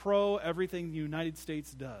God is pro everything the United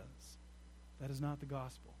States does. That is not the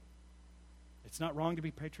gospel. It's not wrong to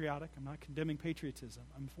be patriotic. I'm not condemning patriotism.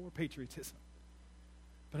 I'm for patriotism.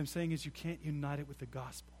 But I'm saying is you can't unite it with the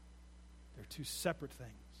gospel. They're 2 separate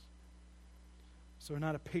things. So we're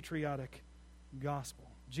not a patriotic gospel.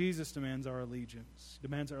 Jesus demands our allegiance,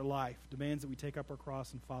 demands our life, demands that we take up our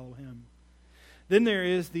cross and follow him. Then there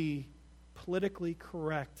is the politically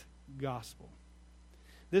correct gospel.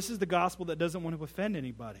 This is the gospel that doesn't want to offend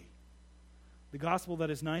anybody. The gospel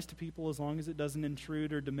that is nice to people as long as it doesn't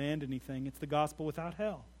intrude or demand anything. It's the gospel without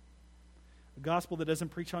hell. The gospel that doesn't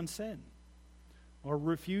preach on sin or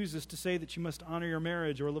refuses to say that you must honor your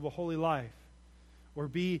marriage or live a holy life, or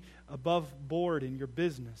be above board in your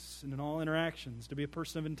business and in all interactions, to be a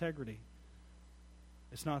person of integrity.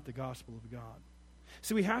 It's not the gospel of God.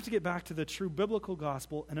 So we have to get back to the true biblical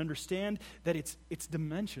gospel and understand that its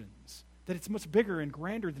dimensions, that it's much bigger and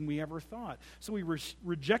grander than we ever thought. So we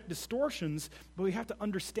reject distortions, but we have to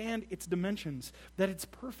understand its dimensions, that it's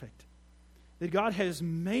perfect, that God has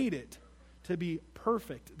made it to be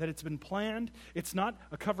perfect, that it's been planned. It's not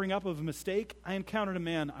a covering up of a mistake. I encountered a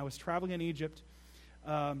man. I was traveling in Egypt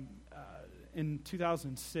in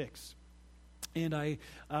 2006, and I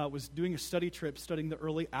was doing a study trip studying the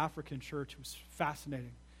early African church. It was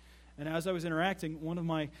fascinating. And as I was interacting, one of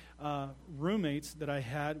my roommates that I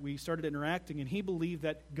had, we started interacting, and he believed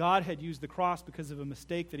that God had used the cross because of a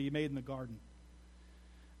mistake that he made in the garden.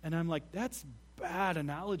 And I'm like, that's bad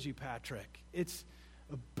analogy, Patrick. It's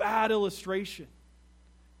a bad illustration.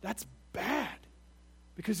 That's bad.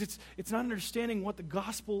 Because it's not understanding what the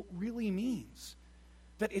gospel really means.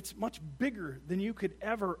 That it's much bigger than you could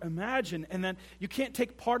ever imagine, and that you can't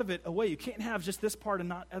take part of it away. You can't have just this part and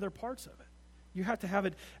not other parts of it. You have to have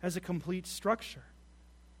it as a complete structure.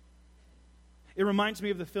 It reminds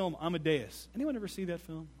me of the film Amadeus. Anyone ever see that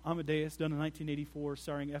film? Amadeus, done in 1984,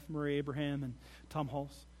 starring F. Murray Abraham and Tom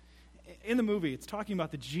Hulce. In the movie, it's talking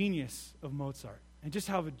about the genius of Mozart and just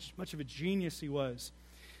how much of a genius he was.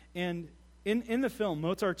 And in the film,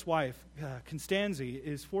 Mozart's wife, Constanzi,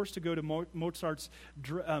 is forced to go to Mozart's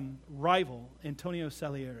rival, Antonio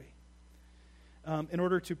Salieri, in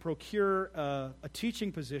order to procure a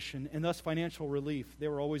teaching position and thus financial relief. They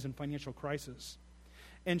were always in financial crisis.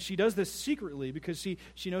 And she does this secretly because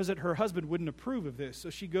she knows that her husband wouldn't approve of this. So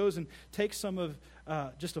she goes and takes some of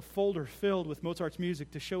just a folder filled with Mozart's music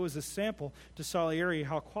to show as a sample to Salieri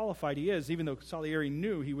how qualified he is, even though Salieri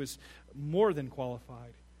knew he was more than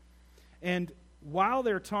qualified. And while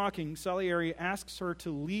they're talking, Salieri asks her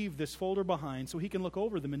to leave this folder behind so he can look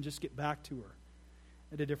over them and just get back to her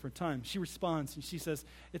at a different time. She responds and she says,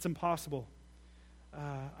 "It's impossible.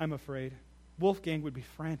 I'm afraid." Wolfgang would be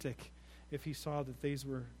frantic if he saw that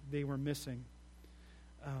they were missing.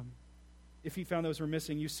 If he found those were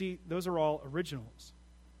missing, you see, those are all originals.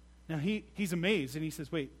 Now he's amazed and he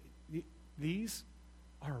says, "Wait, these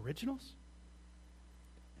are originals?"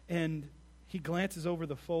 And he glances over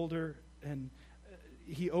the folder and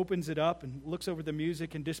he opens it up and looks over the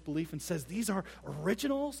music in disbelief and says, "These are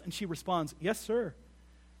originals?" And she responds, "Yes, sir.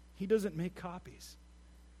 He doesn't make copies."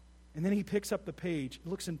 And then he picks up the page,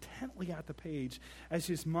 looks intently at the page as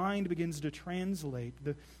his mind begins to translate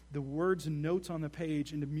the words and notes on the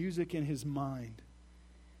page into music in his mind.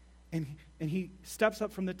 And he steps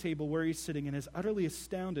up from the table where he's sitting and is utterly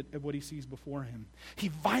astounded at what he sees before him. He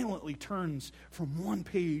violently turns from one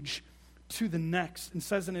page to the next and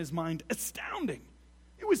says in his mind, astounding.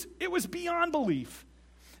 It was beyond belief.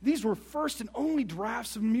 These were first and only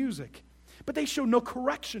drafts of music, but they show no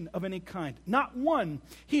correction of any kind. Not one.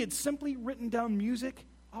 He had simply written down music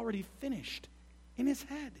already finished in his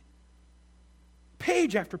head.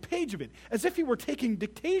 Page after page of it, as if he were taking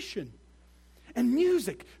dictation. And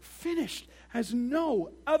music finished as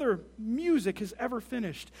no other music has ever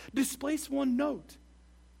finished. Displace one note,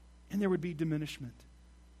 and there would be diminishment.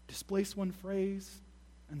 Displace one phrase,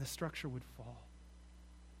 and the structure would fall.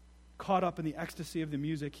 Caught up in the ecstasy of the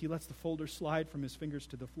music, he lets the folder slide from his fingers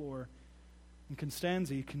to the floor. And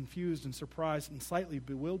Constanzi, confused and surprised and slightly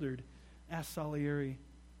bewildered, asks Salieri,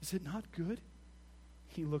 "Is it not good?"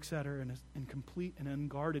 He looks at her and in complete and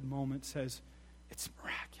unguarded moment says, "It's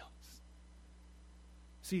miraculous."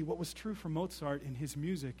 See, what was true for Mozart in his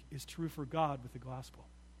music is true for God with the gospel.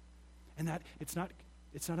 And that it's not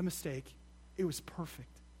a mistake. It was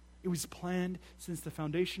perfect. It was planned since the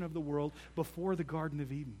foundation of the world before the Garden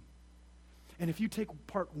of Eden. And if you take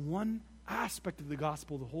apart one aspect of the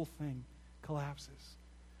gospel, the whole thing collapses.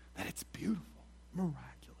 That it's beautiful,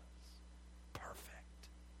 miraculous, perfect,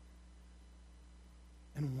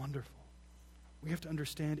 and wonderful. We have to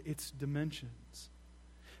understand its dimensions.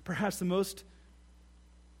 Perhaps the most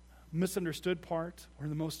misunderstood part, or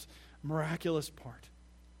the most miraculous part,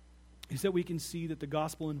 is that we can see that the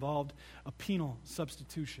gospel involved a penal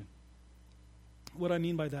substitution. What I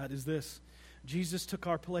mean by that is this: Jesus took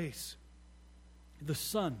our place. The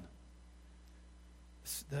Son,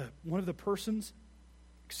 one of the persons,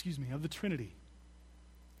 of the Trinity,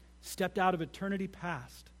 stepped out of eternity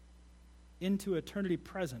past into eternity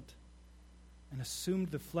present and assumed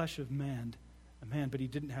the flesh of a man, but he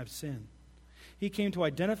didn't have sin. He came to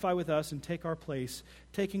identify with us and take our place,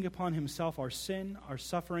 taking upon himself our sin, our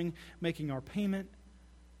suffering, making our payment,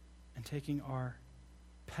 and taking our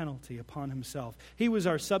penalty upon himself. He was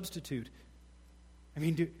our substitute. I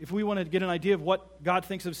mean, if we want to get an idea of what God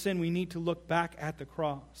thinks of sin, we need to look back at the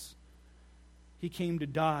cross. He came to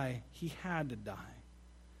die. He had to die.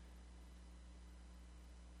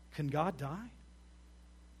 Can God die?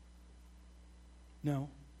 No.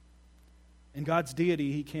 In God's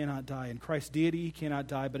deity, he cannot die. In Christ's deity, he cannot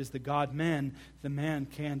die. But as the God-man, the man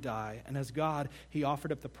can die. And as God, he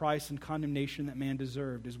offered up the price and condemnation that man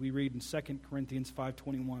deserved, as we read in 2 Corinthians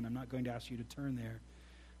 5:21. I'm not going to ask you to turn there.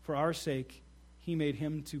 For our sake, he made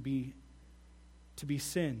him to be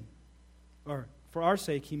sin. Or for our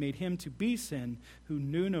sake, he made him to be sin who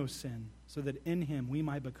knew no sin, so that in him we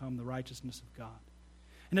might become the righteousness of God.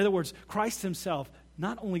 In other words, Christ himself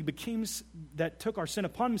not only took our sin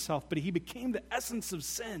upon himself, but he became the essence of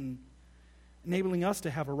sin, enabling us to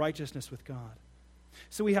have a righteousness with God.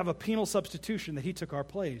 So we have a penal substitution that he took our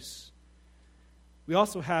place. We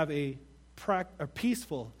also have a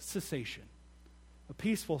peaceful cessation. A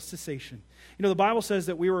peaceful cessation. You know, the Bible says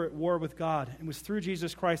that we were at war with God, and it was through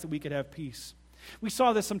Jesus Christ that we could have peace. We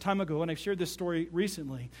saw this some time ago, and I've shared this story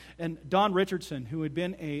recently. And Don Richardson, who had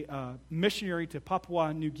been a missionary to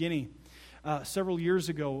Papua New Guinea several years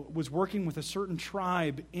ago, was working with a certain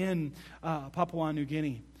tribe in Papua New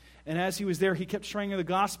Guinea. And as he was there, he kept sharing the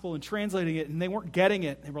gospel and translating it, and they weren't getting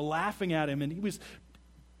it. They were laughing at him, and he was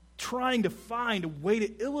trying to find a way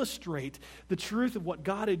to illustrate the truth of what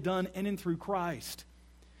God had done in and through Christ.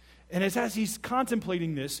 And as he's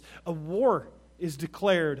contemplating this, a war is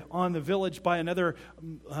declared on the village by another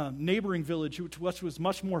neighboring village, which was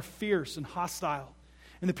much more fierce and hostile.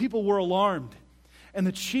 And the people were alarmed. And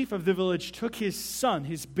the chief of the village took his son,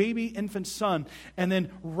 his baby infant son, and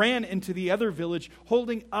then ran into the other village,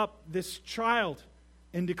 holding up this child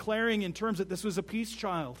and declaring in terms that this was a peace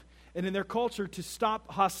child. And in their culture, to stop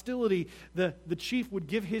hostility, the chief would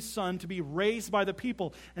give his son to be raised by the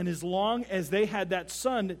people. And as long as they had that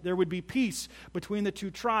son, there would be peace between the two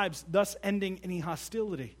tribes, thus ending any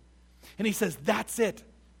hostility. And he says, that's it.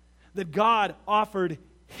 That God offered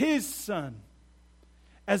his son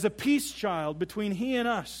as a peace child between he and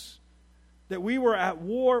us. That we were at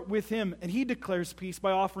war with him. And he declares peace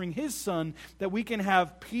by offering his son, that we can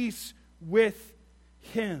have peace with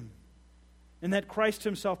him. And that Christ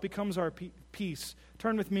himself becomes our peace.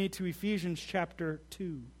 Turn with me to Ephesians chapter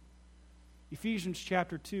 2. Ephesians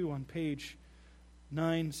chapter 2 on page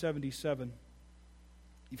 977.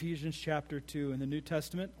 Ephesians chapter 2 in the New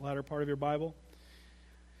Testament, latter part of your Bible.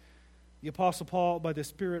 The Apostle Paul, by the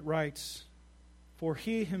Spirit, writes, For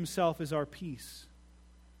he himself is our peace,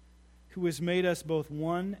 who has made us both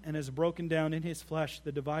one and has broken down in his flesh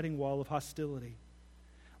the dividing wall of hostility,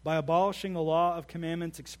 by abolishing the law of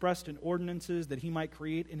commandments expressed in ordinances, that he might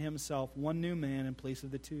create in himself one new man in place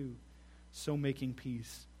of the two, so making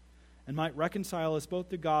peace, and might reconcile us both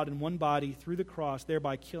to God in one body through the cross,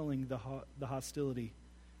 thereby killing the hostility.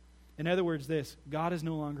 In other words, this: God is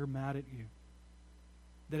no longer mad at you.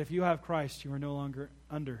 That if you have Christ, you are no longer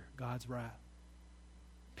under God's wrath.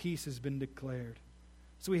 Peace has been declared.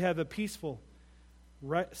 So we have a peaceful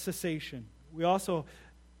cessation. We also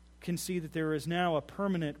can see that there is now a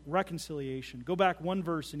permanent reconciliation. Go back one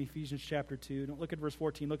verse in Ephesians chapter 2. Don't look at verse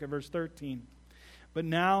 14, look at verse 13. But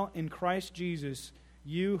now in Christ Jesus,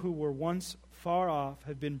 you who were once far off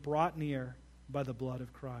have been brought near by the blood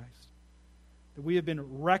of Christ. That we have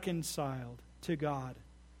been reconciled to God.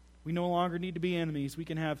 We no longer need to be enemies. We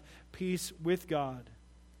can have peace with God.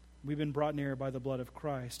 We've been brought near by the blood of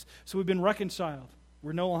Christ. So we've been reconciled.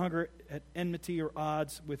 We're no longer at enmity or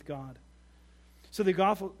odds with God. So the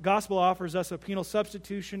gospel offers us a penal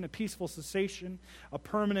substitution, a peaceful cessation, a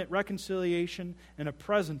permanent reconciliation, and a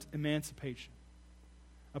present emancipation.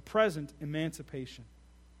 A present emancipation.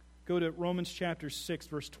 Go to Romans chapter 6,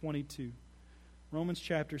 verse 22. Romans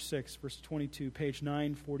chapter 6, verse 22, page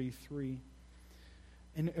 943.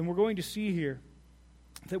 And we're going to see here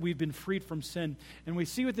that we've been freed from sin. And we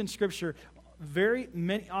see within Scripture, very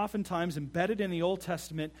many, oftentimes embedded in the Old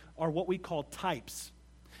Testament, are what we call types.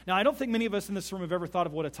 Now, I don't think many of us in this room have ever thought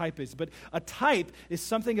of what a type is, but a type is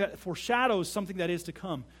something that foreshadows something that is to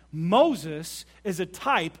come. Moses is a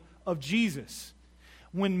type of Jesus.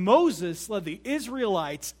 When Moses led the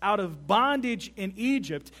Israelites out of bondage in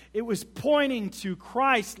Egypt, it was pointing to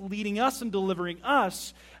Christ leading us and delivering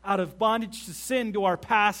us out of bondage to sin, to our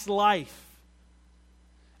past life.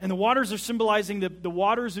 And the waters are symbolizing the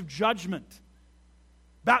waters of judgment,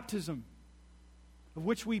 baptism, of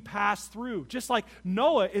which we pass through. Just like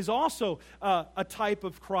Noah is also a type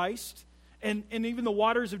of Christ. And even the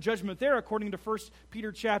waters of judgment there, according to 1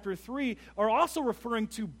 Peter chapter 3, are also referring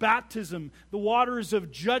to baptism, the waters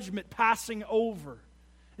of judgment passing over.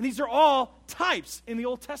 And these are all types in the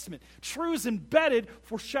Old Testament. Truths embedded,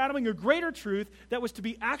 foreshadowing a greater truth that was to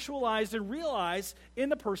be actualized and realized in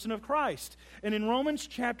the person of Christ. And in Romans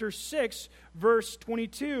chapter 6, verse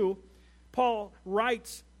 22, Paul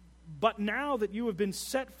writes, "But now that you have been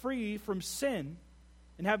set free from sin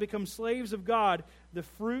and have become slaves of God, the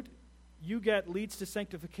fruit you get leads to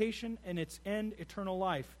sanctification and its end, eternal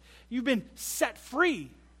life." You've been set free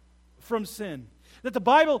from sin. That the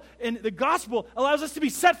Bible and the gospel allows us to be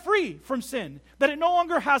set free from sin. That it no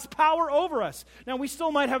longer has power over us. Now, we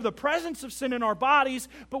still might have the presence of sin in our bodies,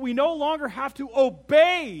 but we no longer have to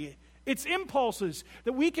obey its impulses.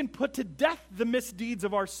 That we can put to death the misdeeds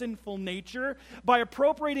of our sinful nature by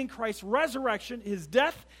appropriating Christ's resurrection, his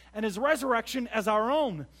death, and his resurrection as our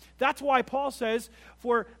own. That's why Paul says,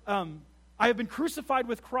 "For I have been crucified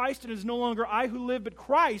with Christ, and it is no longer I who live, but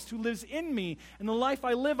Christ who lives in me. And the life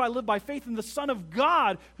I live by faith in the Son of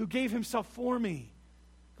God who gave himself for me."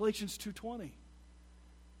 Galatians 2:20.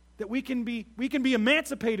 That we can be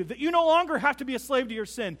emancipated, that you no longer have to be a slave to your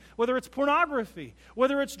sin, whether it's pornography,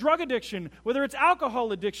 whether it's drug addiction, whether it's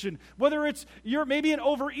alcohol addiction, whether it's you're maybe an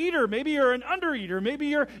overeater, maybe you're an undereater, maybe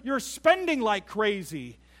you're spending like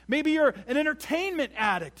crazy. Maybe you're an entertainment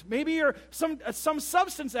addict. Maybe you're some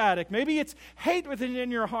substance addict. Maybe it's hate within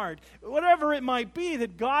in your heart. Whatever it might be,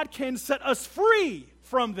 that God can set us free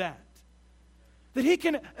from that. That he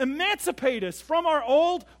can emancipate us from our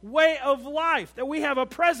old way of life. That we have a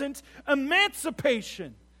present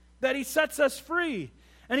emancipation. That he sets us free.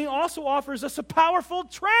 And he also offers us a powerful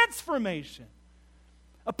transformation.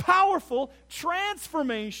 A powerful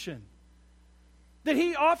transformation that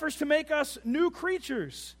he offers to make us new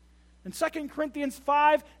creatures. In 2 Corinthians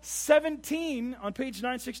 5:17, on page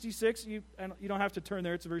 966, you don't have to turn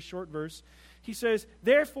there, it's a very short verse. He says,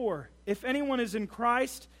 "Therefore, if anyone is in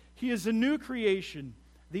Christ, he is a new creation.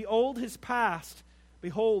 The old has passed.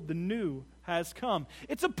 Behold, the new has come."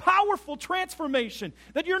 It's a powerful transformation,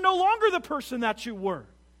 that you're no longer the person that you were.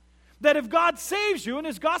 That if God saves you and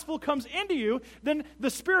his gospel comes into you, then the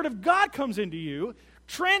Spirit of God comes into you,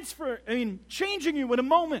 changing you in a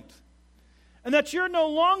moment. And that you're no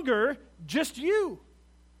longer just you.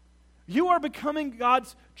 You are becoming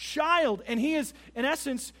God's child. And he is, in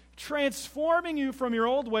essence, transforming you from your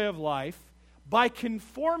old way of life by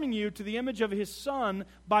conforming you to the image of his Son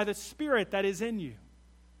by the Spirit that is in you.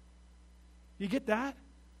 You get that?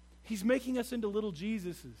 He's making us into little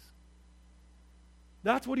Jesuses.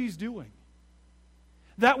 That's what he's doing.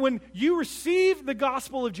 That when you receive the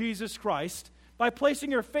gospel of Jesus Christ, by placing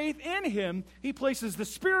your faith in Him, He places the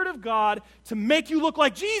Spirit of God to make you look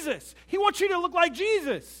like Jesus. He wants you to look like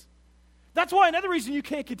Jesus. That's why another reason you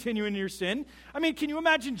can't continue in your sin. I mean, can you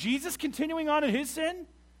imagine Jesus continuing on in His sin?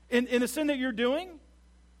 In the sin that you're doing?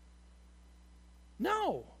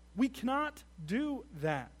 No, we cannot do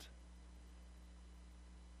that.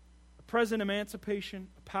 A present emancipation,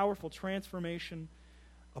 a powerful transformation,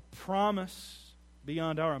 a promise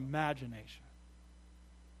beyond our imagination.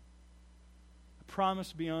 A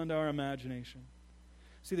promise beyond our imagination.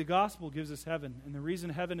 See, the gospel gives us heaven, and the reason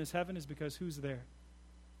heaven is because who's there?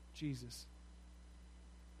 Jesus.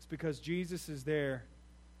 It's because Jesus is there.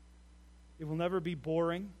 It will never be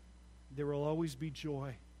boring. There will always be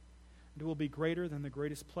joy. And it will be greater than the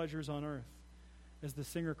greatest pleasures on earth. As the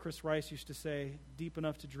singer Chris Rice used to say, deep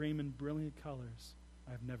enough to dream in brilliant colors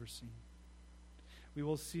I have never seen. We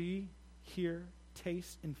will see, hear,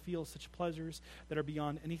 taste, and feel such pleasures that are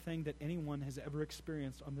beyond anything that anyone has ever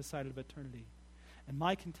experienced on this side of eternity. And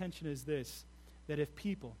my contention is this, that if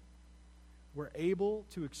people were able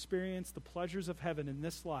to experience the pleasures of heaven in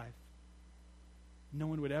this life, no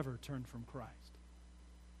one would ever turn from Christ.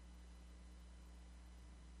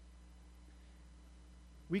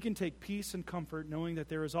 We can take peace and comfort knowing that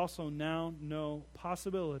there is also now no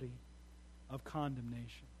possibility of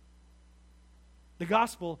condemnation. The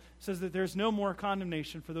gospel says that there's no more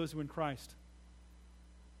condemnation for those who are in Christ.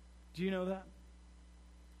 Do you know that?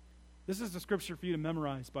 This is the scripture for you to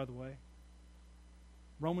memorize, by the way.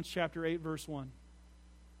 Romans chapter 8, verse 1.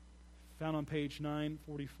 Found on page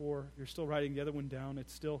 944. You're still writing the other one down.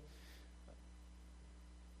 It's still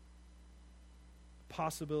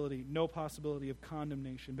no possibility of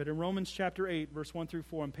condemnation. But in Romans chapter 8, verse 1 through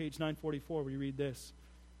 4, on page 944, we read this.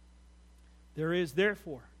 There is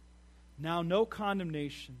therefore now no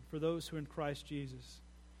condemnation for those who are in Christ Jesus.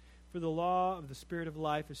 For the law of the Spirit of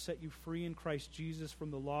life has set you free in Christ Jesus from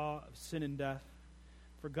the law of sin and death.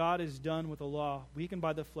 For God is done with the law, weakened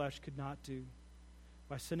by the flesh, could not do.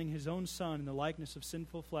 By sending His own Son in the likeness of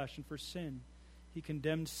sinful flesh, and for sin, He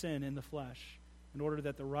condemned sin in the flesh, in order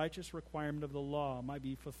that the righteous requirement of the law might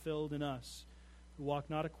be fulfilled in us, who walk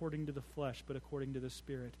not according to the flesh, but according to the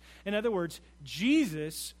Spirit. In other words,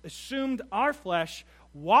 Jesus assumed our flesh,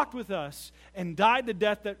 walked with us, and died the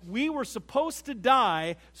death that we were supposed to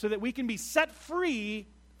die so that we can be set free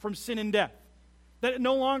from sin and death. That it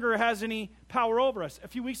no longer has any power over us. A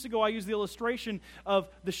few weeks ago, I used the illustration of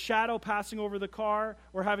the shadow passing over the car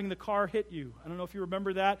or having the car hit you. I don't know if you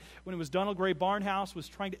remember that. When it was Donald Gray Barnhouse was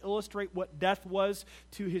trying to illustrate what death was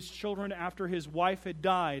to his children after his wife had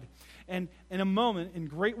died. And in a moment, in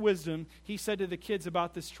great wisdom, he said to the kids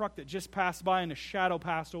about this truck that just passed by and a shadow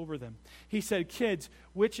passed over them. He said, kids,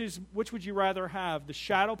 which would you rather have? The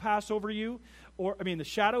shadow pass over you? The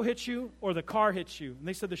shadow hits you or the car hits you? And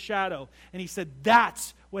they said the shadow. And he said,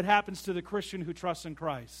 that's what happens to the Christian who trusts in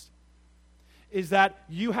Christ. Is that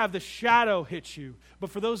you have the shadow hit you. But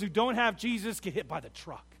for those who don't have Jesus, get hit by the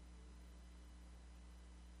truck.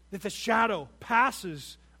 That the shadow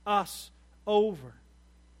passes us over.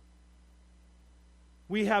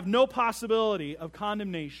 We have no possibility of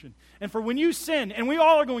condemnation. And for when you sin, and we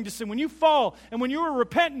all are going to sin, when you fall, and when you are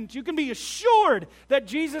repentant, you can be assured that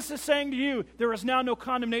Jesus is saying to you, there is now no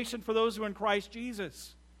condemnation for those who are in Christ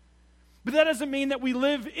Jesus. But that doesn't mean that we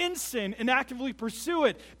live in sin and actively pursue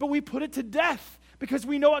it, but we put it to death because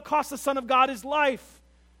we know it cost the Son of God His life.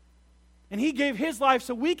 And He gave His life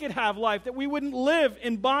so we could have life, that we wouldn't live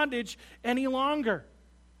in bondage any longer.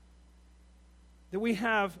 That we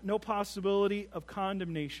have no possibility of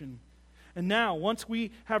condemnation. And now, once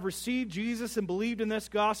we have received Jesus and believed in this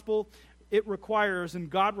gospel, it requires, and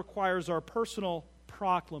God requires, our personal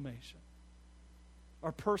proclamation.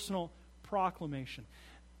 Our personal proclamation.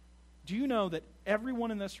 Do you know that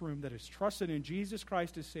everyone in this room that has trusted in Jesus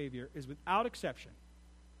Christ as Savior is, without exception,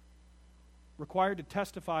 required to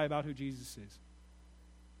testify about who Jesus is?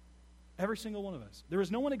 Every single one of us. There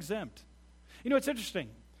is no one exempt. You know, it's interesting.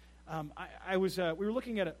 We were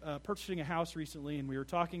looking at purchasing a house recently, and we were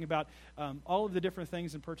talking about all of the different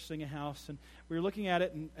things in purchasing a house, and we were looking at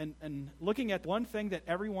it and looking at one thing that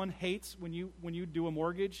everyone hates when you do a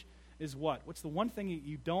mortgage is what? What's the one thing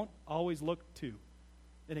you don't always look to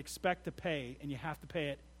and expect to pay, and you have to pay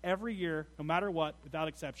it every year, no matter what, without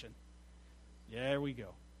exception? There we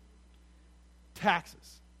go.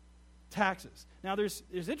 Taxes. Now, there's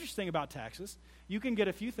interesting about taxes. You can get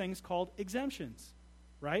a few things called exemptions.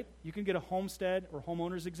 Right? You can get a homestead or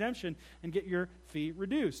homeowner's exemption and get your fee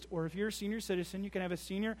reduced. Or if you're a senior citizen, you can have a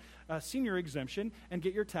senior exemption and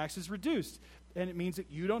get your taxes reduced. And it means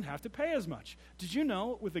that you don't have to pay as much. Did you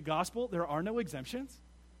know with the gospel there are no exemptions?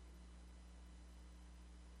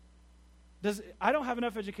 I don't have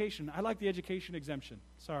enough education. I like the education exemption.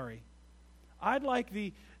 Sorry. I'd like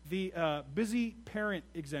the busy parent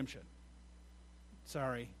exemption.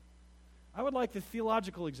 Sorry. I would like the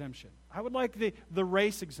theological exemption. I would like the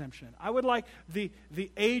race exemption. I would like the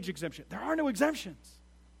age exemption. There are no exemptions.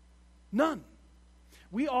 None.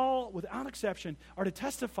 We all, without exception, are to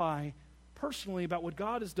testify personally about what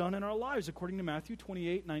God has done in our lives, according to Matthew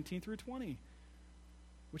 28:19-20,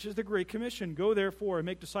 which is the Great Commission. Go therefore and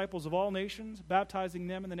make disciples of all nations, baptizing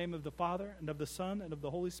them in the name of the Father and of the Son and of the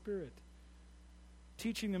Holy Spirit,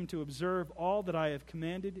 teaching them to observe all that I have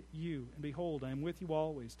commanded you. And behold, I am with you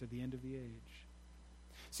always to the end of the age.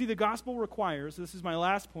 See, the gospel requires, this is my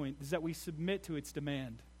last point, is that we submit to its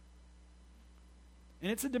demand.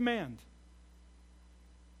 And it's a demand.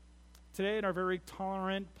 Today, in our very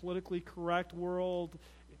tolerant, politically correct world,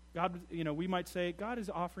 God, we might say, God is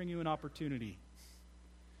offering you an opportunity.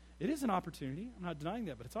 It is an opportunity. I'm not denying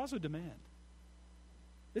that, but it's also a demand.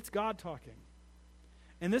 It's God talking.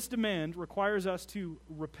 And this demand requires us to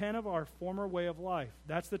repent of our former way of life.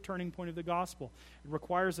 That's the turning point of the gospel. It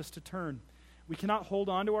requires us to turn. We cannot hold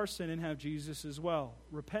on to our sin and have Jesus as well.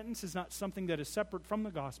 Repentance is not something that is separate from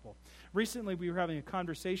the gospel. Recently, we were having a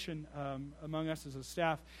conversation among us as a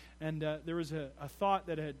staff, and there was a thought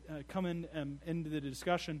that had come into the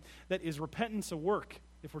discussion that is repentance a work?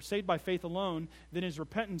 If we're saved by faith alone, then is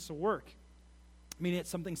repentance a work? I mean, it's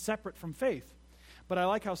something separate from faith. But I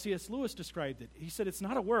like how C.S. Lewis described it. He said it's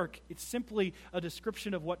not a work, it's simply a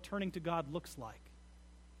description of what turning to God looks like.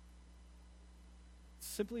 It's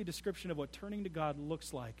simply a description of what turning to God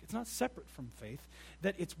looks like. It's not separate from faith,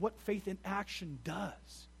 that it's what faith in action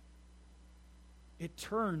does. It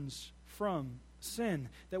turns from sin,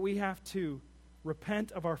 that we have to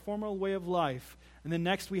repent of our former way of life, and then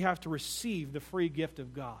next we have to receive the free gift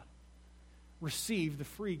of God. Receive the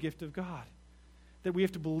free gift of God. That we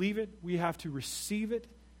have to believe it, we have to receive it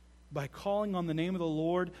by calling on the name of the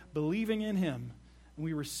Lord, believing in Him, and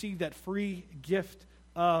we receive that free gift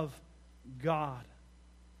of God.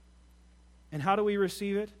 And how do we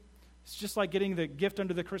receive it? It's just like getting the gift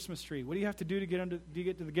under the Christmas tree. What do you have to do to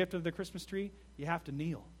get to the gift of the Christmas tree? You have to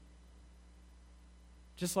kneel.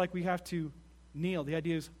 Just like we have to kneel. The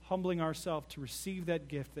idea is humbling ourselves to receive that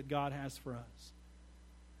gift that God has for us.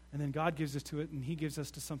 And then God gives us to it, and He gives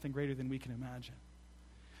us to something greater than we can imagine.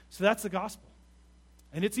 So that's the gospel.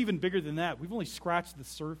 And it's even bigger than that. We've only scratched the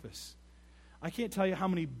surface. I can't tell you how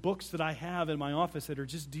many books that I have in my office that are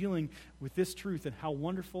just dealing with this truth and how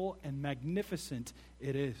wonderful and magnificent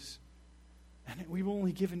it is. And we've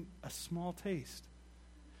only given a small taste.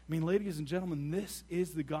 I mean, ladies and gentlemen, this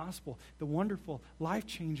is the gospel. The wonderful,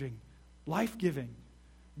 life-changing, life-giving,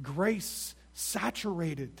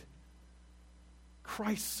 grace-saturated,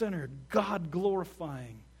 Christ-centered,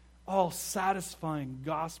 God-glorifying, all-satisfying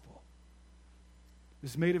gospel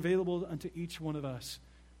is made available unto each one of us.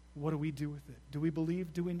 What do we do with it? Do we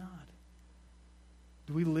believe? Do we not?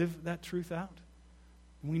 Do we live that truth out?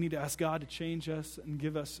 We need to ask God to change us and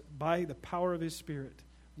give us, by the power of His Spirit,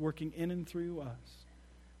 working in and through us,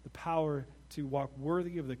 the power to walk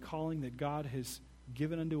worthy of the calling that God has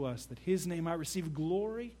given unto us, that His name might receive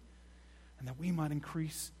glory and that we might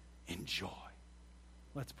increase in joy.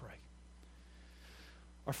 Let's pray.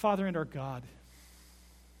 Our Father and our God,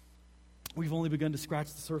 we've only begun to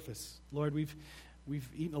scratch the surface. Lord, we've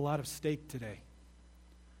eaten a lot of steak today,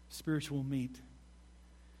 spiritual meat.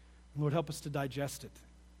 Lord, help us to digest it.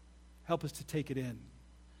 Help us to take it in.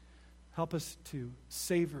 Help us to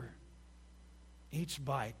savor each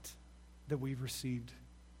bite that we've received,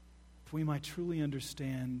 if we might truly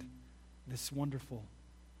understand this wonderful,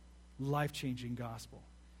 life-changing gospel.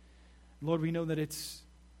 Lord, we know that it's,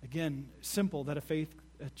 again, simple that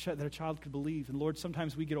that a child could believe. And Lord,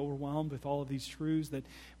 sometimes we get overwhelmed with all of these truths that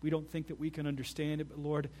we don't think that we can understand it. But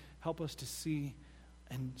Lord, help us to see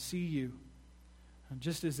you. And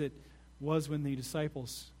just as it was when the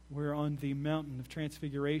disciples were on the mountain of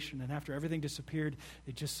transfiguration, and after everything disappeared,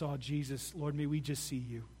 they just saw Jesus. Lord, may we just see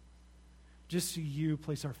you. Just see you,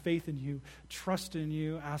 place our faith in you, trust in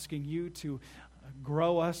you, asking you to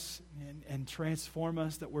grow us and transform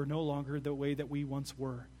us, that we're no longer the way that we once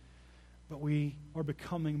were. But we are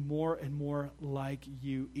becoming more and more like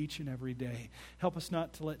you each and every day. Help us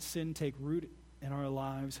not to let sin take root in our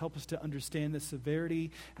lives. Help us to understand the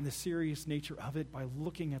severity and the serious nature of it by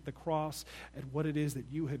looking at the cross, at what it is that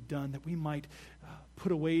you have done, that we might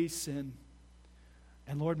put away sin.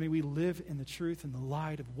 And Lord, may we live in the truth and the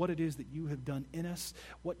light of what it is that you have done in us,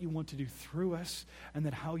 what you want to do through us, and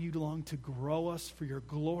that how you long to grow us for your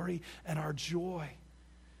glory and our joy.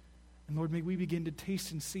 And Lord, may we begin to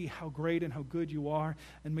taste and see how great and how good you are.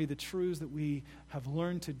 And may the truths that we have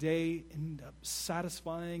learned today end up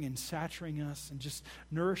satisfying and saturating us and just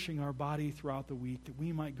nourishing our body throughout the week, that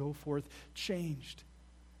we might go forth changed,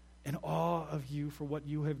 in awe of you for what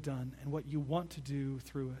you have done and what you want to do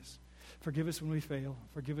through us. Forgive us when we fail.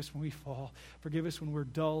 Forgive us when we fall. Forgive us when we're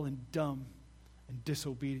dull and dumb and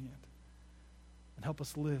disobedient. And help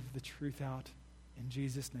us live the truth out. In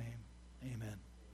Jesus' name, amen.